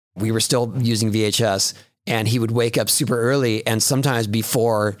 We were still using VHS, and he would wake up super early and sometimes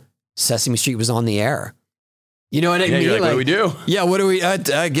before Sesame Street was on the air. You know what I mean? You're like, what do we do? Yeah, what do we,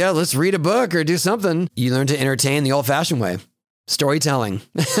 let's read a book or do something. You learn to entertain the old fashioned way. Storytelling.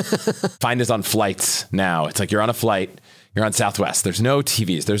 Find us on flights now. It's like you're on a flight, You're on Southwest. There's no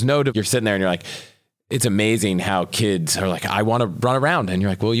TVs. You're sitting there and you're like, it's amazing how kids are like, I want to run around. And you're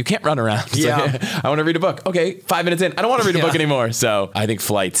like, well, you can't run around. It's like, I want to read a book. Okay, 5 minutes in, I don't want to read a book anymore. So I think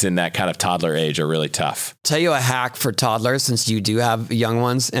flights in that kind of toddler age are really tough. Tell you a hack for toddlers, since you do have young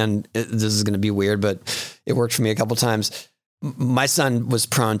ones, and this is going to be weird, but it worked for me a couple of times. My son was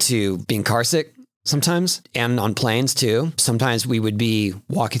prone to being car sick sometimes, and on planes too. Sometimes we would be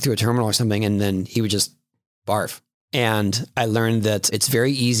walking through a terminal or something, and then he would just barf. And I learned that it's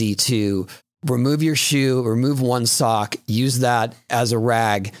very easy to remove your shoe, remove one sock, use that as a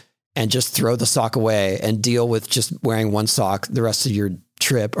rag, and just throw the sock away and deal with just wearing one sock the rest of your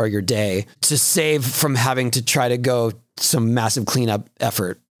trip or your day to save from having to try to go some massive cleanup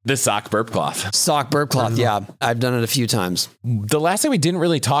effort. The sock burp cloth. Sock burp cloth, yeah. I've done it a few times. The last thing we didn't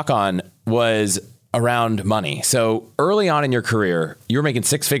really talk on was around money. So early on in your career, you were making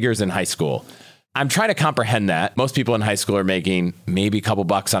 6 figures in high school. I'm trying to comprehend that. Most people in high school are making maybe a couple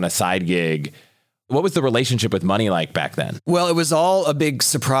bucks on a side gig. What was the relationship with money like back then? Well, it was all a big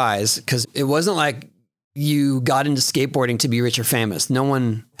surprise because it wasn't like you got into skateboarding to be rich or famous. No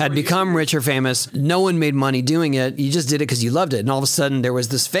one had become rich or famous. No one made money doing it. You just did it because you loved it. And all of a sudden there was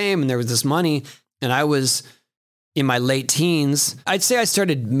this fame and there was this money. And I was in my late teens. I'd say I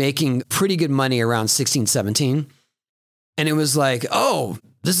started making pretty good money around 16, 17. And it was like, oh,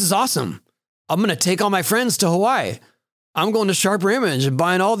 this is awesome. I'm going to take all my friends to Hawaii. I'm going to Sharper Image and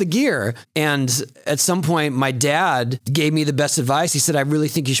buying all the gear. And at some point, my dad gave me the best advice. He said, I really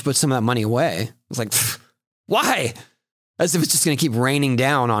think you should put some of that money away. I was like, why? As if it's just going to keep raining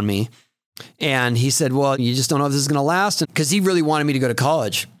down on me. And he said, well, you just don't know if this is going to last. Because he really wanted me to go to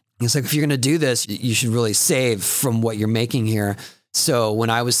college. He's like, if you're going to do this, you should really save from what you're making here. So when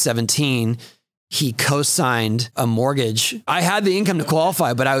I was 17, he co-signed a mortgage. I had the income to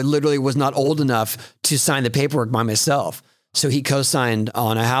qualify, but I literally was not old enough to sign the paperwork by myself. So he co-signed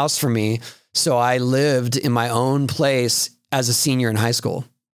on a house for me. So I lived in my own place as a senior in high school,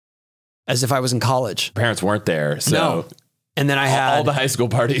 as if I was in college. Parents weren't there. So no. And then I had all the high school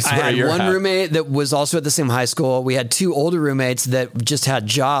parties. I had one roommate that was also at the same high school. We had 2 older roommates that just had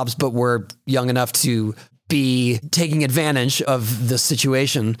jobs, but were young enough to be taking advantage of the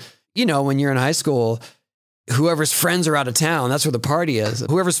situation. You know, when you're in high school, whoever's friends are out of town, that's where the party is.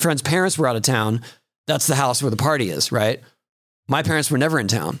 Whoever's friends' parents were out of town, that's the house where the party is, right? My parents were never in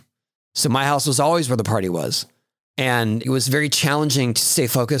town. So my house was always where the party was. And it was very challenging to stay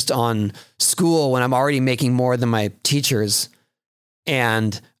focused on school when I'm already making more than my teachers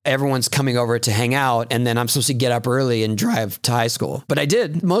and everyone's coming over to hang out. And then I'm supposed to get up early and drive to high school. But I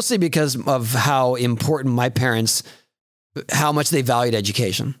did, mostly because of how important my parents, how much they valued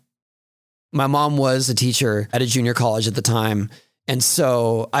education. My mom was a teacher at a junior college at the time. And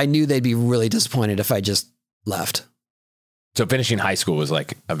so I knew they'd be really disappointed if I just left. So finishing high school was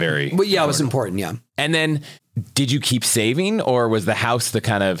like a very... Well, yeah, it was important, yeah. And then did you keep saving, or was the house the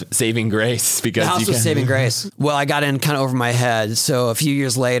kind of saving grace? Because the house was saving grace. Well, I got in kind of over my head. So a few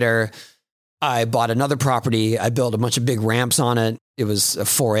years later, I bought another property. I built a bunch of big ramps on it. It was a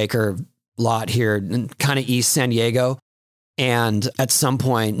 4-acre lot here in kind of East San Diego. And at some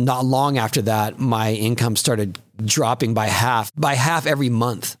point, not long after that, my income started dropping by half every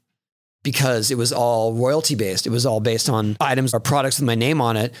month, because it was all royalty based. It was all based on items or products with my name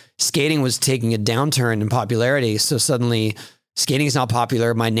on it. Skating was taking a downturn in popularity. So suddenly skating is not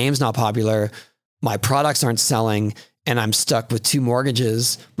popular. My name's not popular. My products aren't selling. And I'm stuck with 2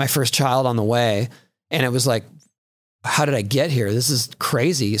 mortgages, my first child on the way. And it was like, how did I get here? This is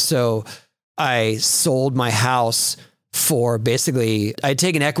crazy. So I sold my house for basically, I'd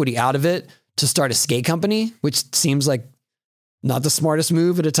taken equity out of it to start a skate company, which seems like not the smartest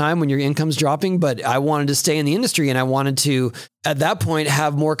move at a time when your income's dropping, but I wanted to stay in the industry and I wanted to, at that point,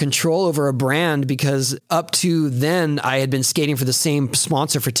 have more control over a brand, because up to then I had been skating for the same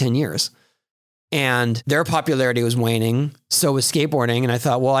sponsor for 10 years and their popularity was waning. So was skateboarding. And I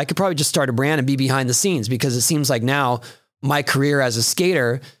thought, well, I could probably just start a brand and be behind the scenes, because it seems like now my career as a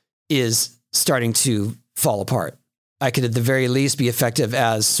skater is starting to fall apart. I could at the very least be effective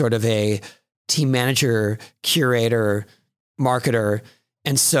as sort of a team manager, curator, marketer.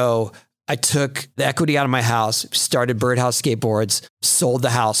 And so I took the equity out of my house, started Birdhouse Skateboards, sold the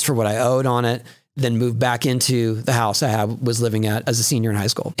house for what I owed on it, then moved back into the house I was living at as a senior in high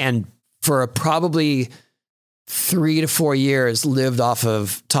school. And for probably 3 to 4 years, lived off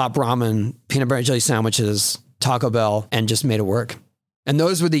of Top Ramen, peanut butter and jelly sandwiches, Taco Bell, and just made it work. And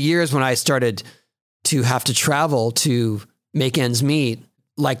those were the years when I started to have to travel to make ends meet,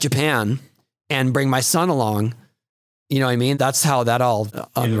 like Japan, and bring my son along. You know what I mean? That's how that all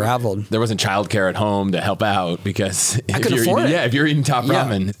unraveled. There wasn't childcare at home to help out because I couldn't afford it. Yeah, if you're eating top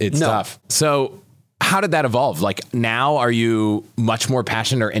ramen, it's tough. So how did that evolve? Like now, are you much more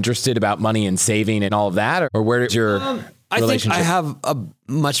passionate or interested about money and saving and all of that? Or where is your relationship? I think I have a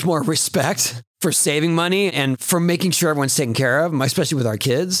much more respect for saving money and for making sure everyone's taken care of, especially with our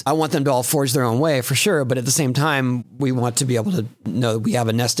kids. I want them to all forge their own way for sure. But at the same time, we want to be able to know that we have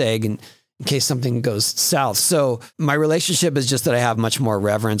a nest egg and in case something goes south. So my relationship is just that I have much more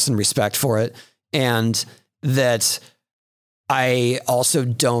reverence and respect for it. And that I also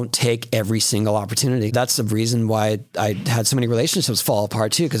don't take every single opportunity. That's the reason why I had so many relationships fall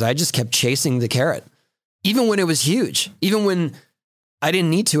apart too, because I just kept chasing the carrot. Even when it was huge, even when I didn't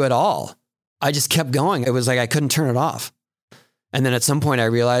need to at all, I just kept going. It was like I couldn't turn it off. And then at some point I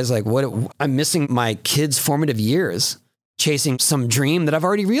realized like I'm missing my kids' formative years chasing some dream that I've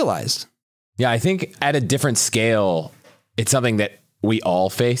already realized. Yeah, I think at a different scale, it's something that we all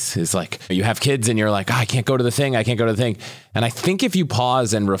face is like you have kids and you're like, I can't go to the thing. I can't go to the thing. And I think if you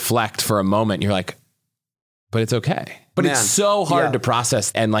pause and reflect for a moment, you're like, but it's okay. But it's so hard to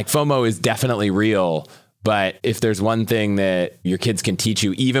process. And like FOMO is definitely real. But if there's one thing that your kids can teach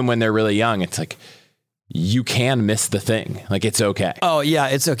you, even when they're really young, it's like you can miss the thing. Like it's okay. Oh, yeah,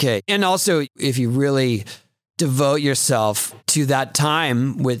 it's okay. And also, if you really devote yourself to that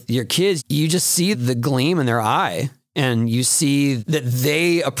time with your kids, you just see the gleam in their eye and you see that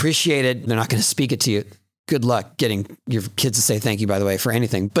they appreciate it. They're not going to speak it to you. Good luck getting your kids to say thank you, by the way, for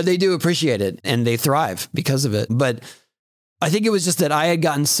anything, but they do appreciate it and they thrive because of it. But I think it was just that I had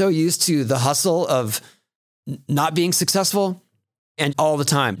gotten so used to the hustle of not being successful and all the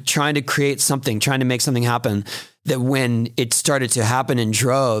time trying to create something, trying to make something happen, that when it started to happen in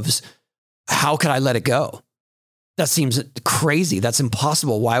droves, how could I let it go? That seems crazy. That's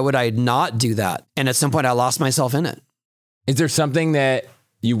impossible. Why would I not do that? And at some point I lost myself in it. Is there something that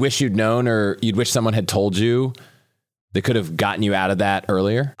you wish you'd known or you'd wish someone had told you that could have gotten you out of that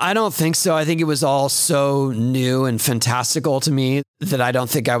earlier? I don't think so. I think it was all so new and fantastical to me that I don't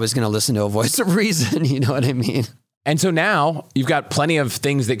think I was going to listen to a voice of reason. You know what I mean? And so now you've got plenty of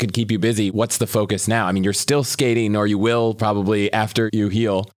things that could keep you busy. What's the focus now? I mean, you're still skating, or you will probably after you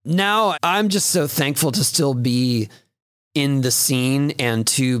heal. Now I'm just so thankful to still be in the scene and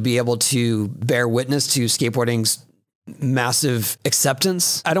to be able to bear witness to skateboarding's massive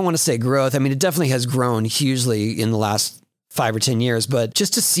acceptance. I don't want to say growth. I mean, it definitely has grown hugely in the last 5 or 10 years, but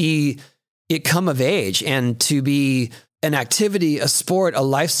just to see it come of age and to be an activity, a sport, a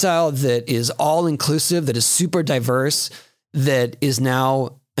lifestyle that is all inclusive, that is super diverse, that is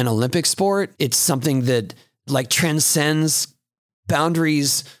now an Olympic sport. It's something that like transcends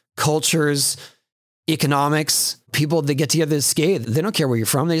boundaries, cultures, economics. People that get together to skate, they don't care where you're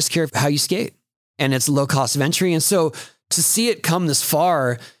from. They just care how you skate. And it's low cost of entry. And so to see it come this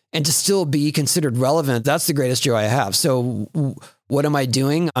far and to still be considered relevant, that's the greatest joy I have. So what am I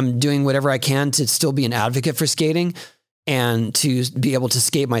doing? I'm doing whatever I can to still be an advocate for skating and to be able to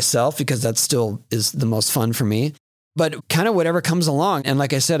skate myself, because that still is the most fun for me. But kind of whatever comes along. And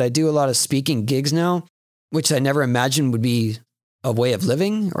like I said, I do a lot of speaking gigs now, which I never imagined would be a way of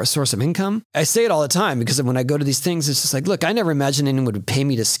living or a source of income. I say it all the time because when I go to these things, it's just like, look, I never imagined anyone would pay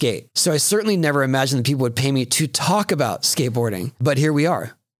me to skate. So I certainly never imagined that people would pay me to talk about skateboarding. But here we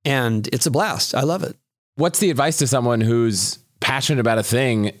are. And it's a blast. I love it. What's the advice to someone who's passionate about a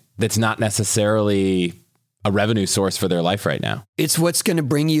thing that's not necessarily a revenue source for their life right now? It's what's going to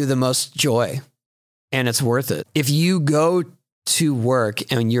bring you the most joy, and it's worth it. If you go to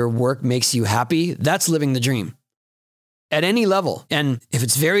work and your work makes you happy, that's living the dream at any level. And if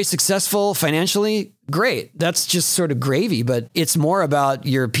it's very successful financially, great. That's just sort of gravy, but it's more about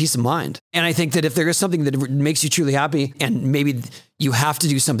your peace of mind. And I think that if there is something that makes you truly happy and maybe you have to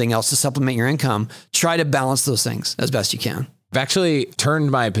do something else to supplement your income, try to balance those things as best you can. I've actually turned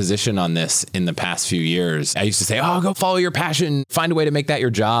my position on this in the past few years. I used to say, oh, go follow your passion, find a way to make that your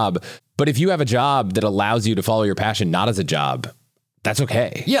job. But if you have a job that allows you to follow your passion, not as a job, that's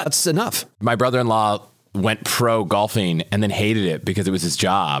okay. Yeah, that's enough. My brother-in-law went pro golfing and then hated it because it was his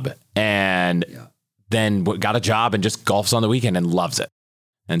job, and then got a job and just golfs on the weekend and loves it.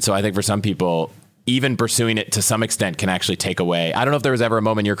 And so I think for some people, even pursuing it to some extent can actually take away. I don't know if there was ever a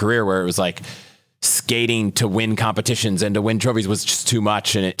moment in your career where it was like skating to win competitions and to win trophies was just too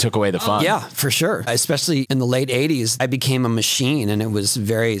much and it took away the fun. Yeah, for sure. Especially in the late 80s, I became a machine and it was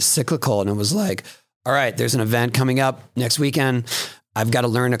very cyclical. And it was like, all right, there's an event coming up next weekend. I've got to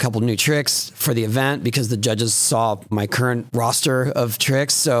learn a couple new tricks for the event because the judges saw my current roster of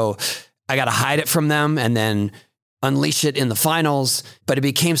tricks. So I got to hide it from them and then unleash it in the finals. But it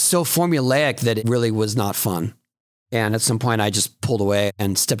became so formulaic that it really was not fun. And at some point I just pulled away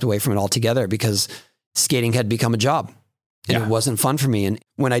and stepped away from it altogether because skating had become a job and it wasn't fun for me. And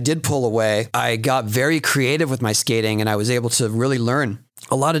when I did pull away, I got very creative with my skating and I was able to really learn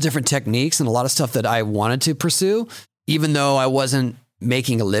a lot of different techniques and a lot of stuff that I wanted to pursue, even though I wasn't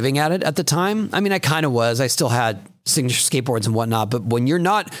making a living at it at the time. I mean, I kind of was. I still had signature skateboards and whatnot, but when you're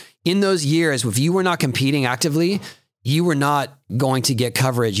not in those years, if you were not competing actively, you were not going to get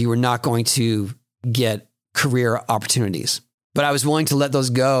coverage. You were not going to get career opportunities. But I was willing to let those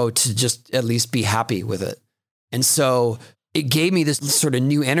go to just at least be happy with it. And so it gave me this sort of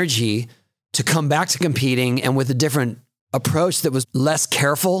new energy to come back to competing and with a different approach that was less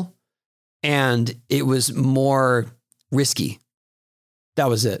careful and it was more risky. That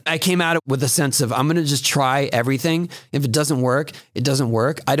was it. I came at it with a sense of, I'm going to just try everything. If it doesn't work, it doesn't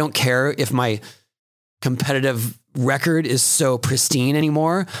work. I don't care if my competitive record is so pristine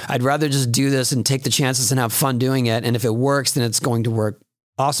anymore. I'd rather just do this and take the chances and have fun doing it. And if it works, then it's going to work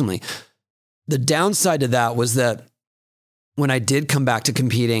awesomely. The downside to that was that when I did come back to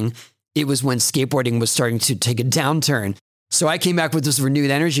competing, it was when skateboarding was starting to take a downturn. So I came back with this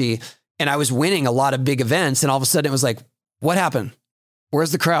renewed energy and I was winning a lot of big events. And all of a sudden it was like, what happened?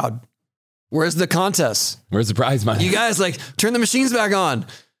 Where's the crowd? Where's the contest? Where's the prize money? You guys turn the machines back on.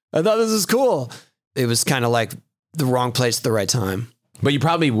 I thought this was cool. It was kind of like the wrong place at the right time. But you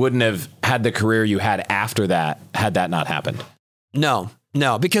probably wouldn't have had the career you had after that had that not happened. No,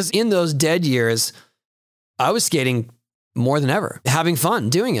 because in those dead years, I was skating more than ever, having fun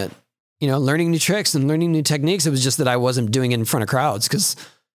doing it, learning new tricks and learning new techniques. It was just that I wasn't doing it in front of crowds because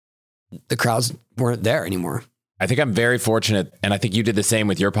the crowds weren't there anymore. I think I'm very fortunate. And I think you did the same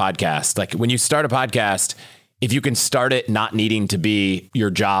with your podcast. Like when you start a podcast, if you can start it not needing to be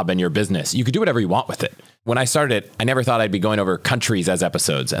your job and your business, you could do whatever you want with it. When I started it, I never thought I'd be going over countries as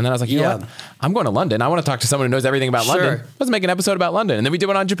episodes. And then I was like, you know what? I'm going to London. I want to talk to someone who knows everything about London. Let's make an episode about London. And then we did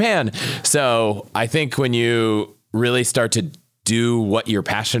one on Japan. So I think when you really start to do what you're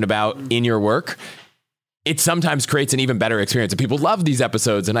passionate about in your work, it sometimes creates an even better experience. And people love these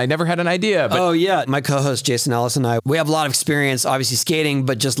episodes and I never had an idea. But oh yeah. My co-host, Jason Ellis, and I, we have a lot of experience, obviously skating,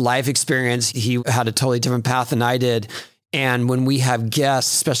 but just life experience. He had a totally different path than I did. And when we have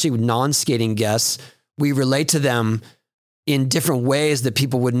guests, especially non-skating guests, we relate to them in different ways that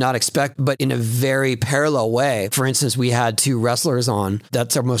people would not expect, but in a very parallel way. For instance, we had two wrestlers on.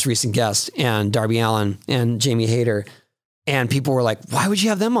 That's our most recent guest, and Darby Allin and Jamie Hayter. And people were like, why would you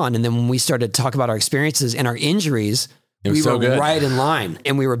have them on? And then when we started to talk about our experiences and our injuries, we were right in line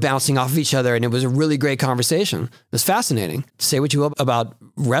and we were bouncing off of each other. And it was a really great conversation. It was fascinating. Say what you will about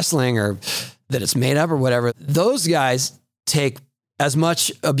wrestling or that it's made up or whatever. Those guys take as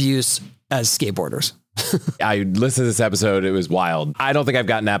much abuse as skateboarders. I listened to this episode. It was wild. I don't think I've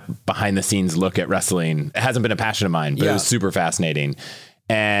gotten that behind the scenes look at wrestling. It hasn't been a passion of mine, but it was super fascinating.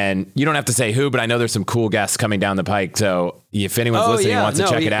 And you don't have to say who, but I know there's some cool guests coming down the pike. So if anyone's listening and wants to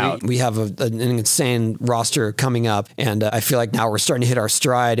check it out. We have an insane roster coming up. And I feel like now we're starting to hit our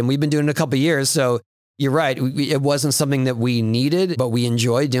stride. And we've been doing it a couple of years. So you're right. It wasn't something that we needed, but we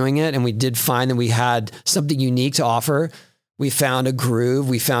enjoyed doing it. And we did find that we had something unique to offer. We found a groove.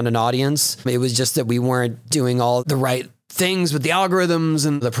 We found an audience. It was just that we weren't doing all the right things with the algorithms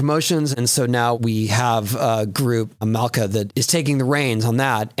and the promotions. And so now we have a group, Malka, that is taking the reins on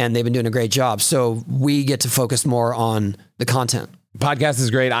that. And they've been doing a great job. So we get to focus more on the content. Podcast is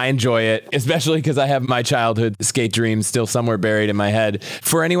great. I enjoy it, especially because I have my childhood skate dreams still somewhere buried in my head.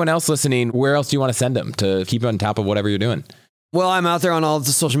 For anyone else listening, where else do you want to send them to keep on top of whatever you're doing? Well, I'm out there on all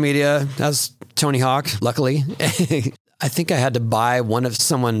the social media as Tony Hawk, luckily. I think I had to buy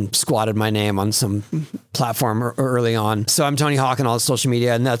someone squatted my name on some platform early on. So I'm Tony Hawk on all the social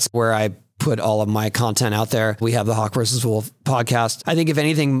media, and that's where I put all of my content out there. We have the Hawk vs. Wolf podcast. I think if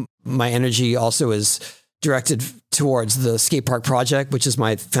anything, my energy also is directed towards the Skate Park Project, which is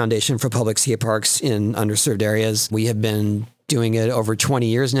my foundation for public skate parks in underserved areas. We have been doing it over 20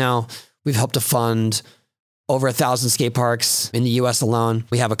 years now. We've helped to fund over 1,000 skate parks in the US alone.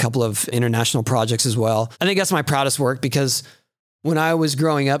 We have a couple of international projects as well. I think that's my proudest work because when I was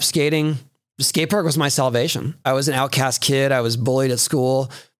growing up skating, the skate park was my salvation. I was an outcast kid. I was bullied at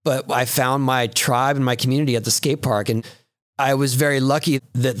school, but I found my tribe and my community at the skate park. And I was very lucky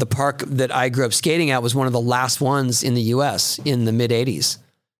that the park that I grew up skating at was one of the last ones in the US in the mid 80s.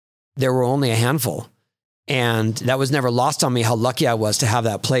 There were only a handful. And that was never lost on me how lucky I was to have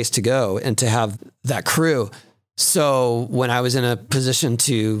that place to go and to have that crew. So when I was in a position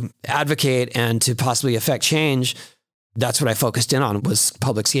to advocate and to possibly affect change, that's what I focused in on was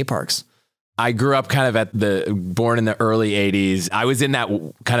public skate parks. I grew up kind of born in the early 80s. I was in that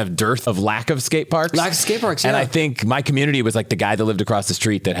kind of dearth of lack of skate parks. Lack of skate parks, And yeah. I think my community was like the guy that lived across the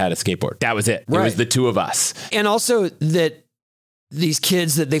street that had a skateboard. That was it. Right. It was the two of us. And also that these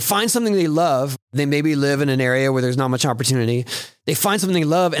kids, that they find something they love. They maybe live in an area where there's not much opportunity. They find something they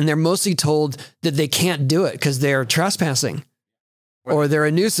love, and they're mostly told that they can't do it because they're trespassing. Or they're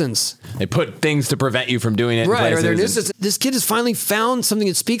a nuisance. They put things to prevent you from doing it. Right, or they're a places. nuisance. This kid has finally found something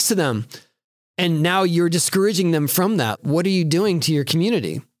that speaks to them. And now you're discouraging them from that. What are you doing to your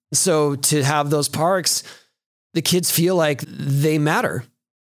community? So to have those parks, the kids feel like they matter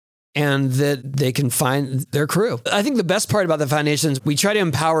and that they can find their crew. I think the best part about the foundations, we try to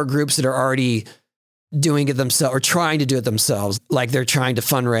empower groups that are already doing it themselves or trying to do it themselves. Like they're trying to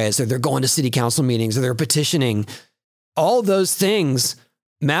fundraise, or they're going to city council meetings, or they're petitioning. All those things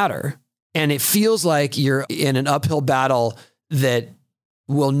matter. And it feels like you're in an uphill battle that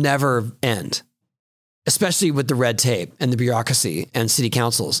will never end, especially with the red tape and the bureaucracy and city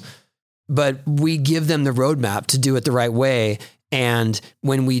councils. But we give them the roadmap to do it the right way. And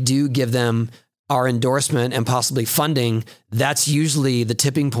when we do give them our endorsement and possibly funding, that's usually the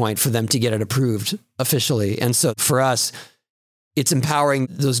tipping point for them to get it approved officially. And so for us, it's empowering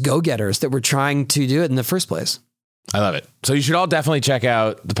those go-getters that were trying to do it in the first place. I love it. So you should all definitely check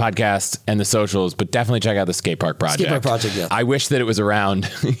out the podcast and the socials, but definitely check out the Skate Park Project. Skate Park Project, yeah. I wish that it was around,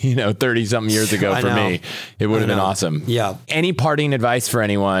 30 something years ago for me. It would have been awesome. Yeah. Any parting advice for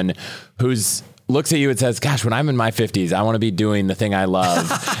anyone who's looks at you and says, gosh, when I'm in my 50s, I want to be doing the thing I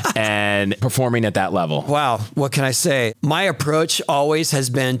love and performing at that level? Wow. What can I say? My approach always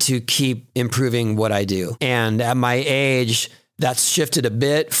has been to keep improving what I do. And at my age, that's shifted a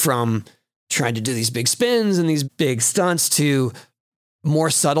bit from trying to do these big spins and these big stunts to more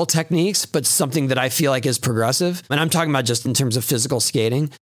subtle techniques, but something that I feel like is progressive. And I'm talking about just in terms of physical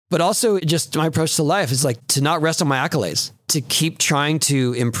skating, but also just my approach to life is like to not rest on my accolades, to keep trying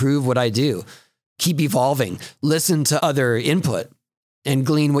to improve what I do, keep evolving, listen to other input and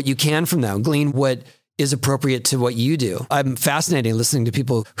glean what you can from them, glean what is appropriate to what you do. I'm fascinated listening to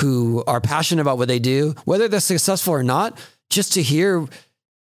people who are passionate about what they do, whether they're successful or not, just to hear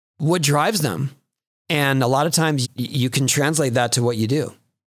what drives them. And a lot of times you can translate that to what you do.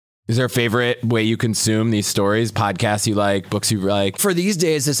 Is there a favorite way you consume these stories? Podcasts you like, books you like? For these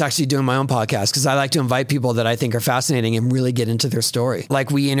days, it's actually doing my own podcast because I like to invite people that I think are fascinating and really get into their story. Like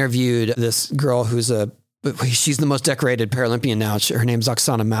we interviewed this girl she's the most decorated Paralympian now. Her name's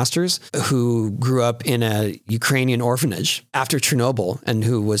Oksana Masters, who grew up in a Ukrainian orphanage after Chernobyl and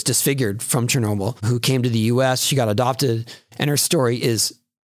who was disfigured from Chernobyl, who came to the US. She got adopted, and her story is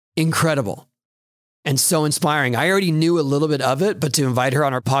incredible and so inspiring. I already knew a little bit of it, but to invite her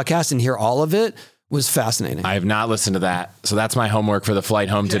on our podcast and hear all of it was fascinating. I have not listened to that. So that's my homework for the flight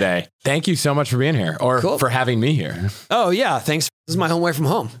home today. Thank you so much for being here or for having me here. Oh yeah. Thanks. This is my home away from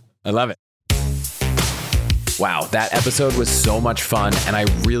home. I love it. Wow, that episode was so much fun, and I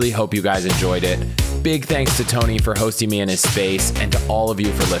really hope you guys enjoyed it. Big thanks to Tony for hosting me in his space, and to all of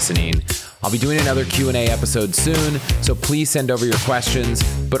you for listening. I'll be doing another Q&A episode soon, so please send over your questions,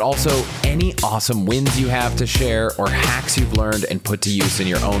 but also any awesome wins you have to share or hacks you've learned and put to use in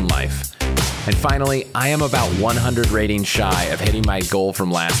your own life. And finally, I am about 100 ratings shy of hitting my goal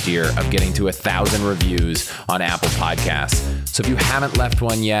from last year of getting to 1,000 reviews on Apple Podcasts. So if you haven't left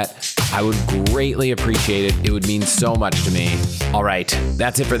one yet, I would greatly appreciate it. It would mean so much to me. All right,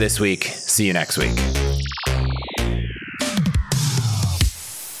 that's it for this week. See you next week.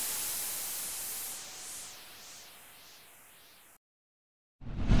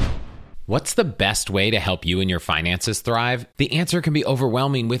 What's the best way to help you and your finances thrive? The answer can be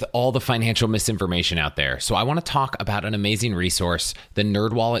overwhelming with all the financial misinformation out there. So I want to talk about an amazing resource, the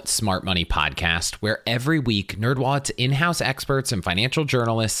NerdWallet Smart Money Podcast, where every week NerdWallet's in-house experts and financial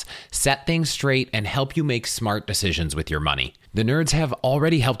journalists set things straight and help you make smart decisions with your money. The nerds have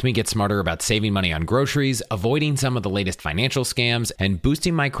already helped me get smarter about saving money on groceries, avoiding some of the latest financial scams, and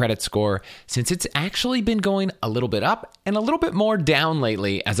boosting my credit score, since it's actually been going a little bit up and a little bit more down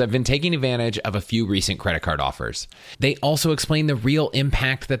lately as I've been taking advantage of a few recent credit card offers. They also explain the real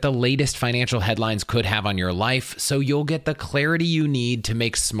impact that the latest financial headlines could have on your life, so you'll get the clarity you need to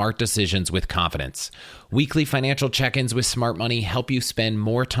make smart decisions with confidence. Weekly financial check-ins with Smart Money help you spend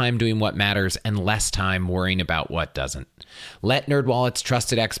more time doing what matters and less time worrying about what doesn't. Let NerdWallet's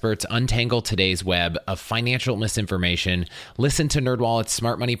trusted experts untangle today's web of financial misinformation. Listen to NerdWallet's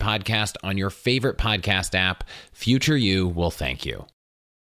Smart Money Podcast on your favorite podcast app. Future you will thank you.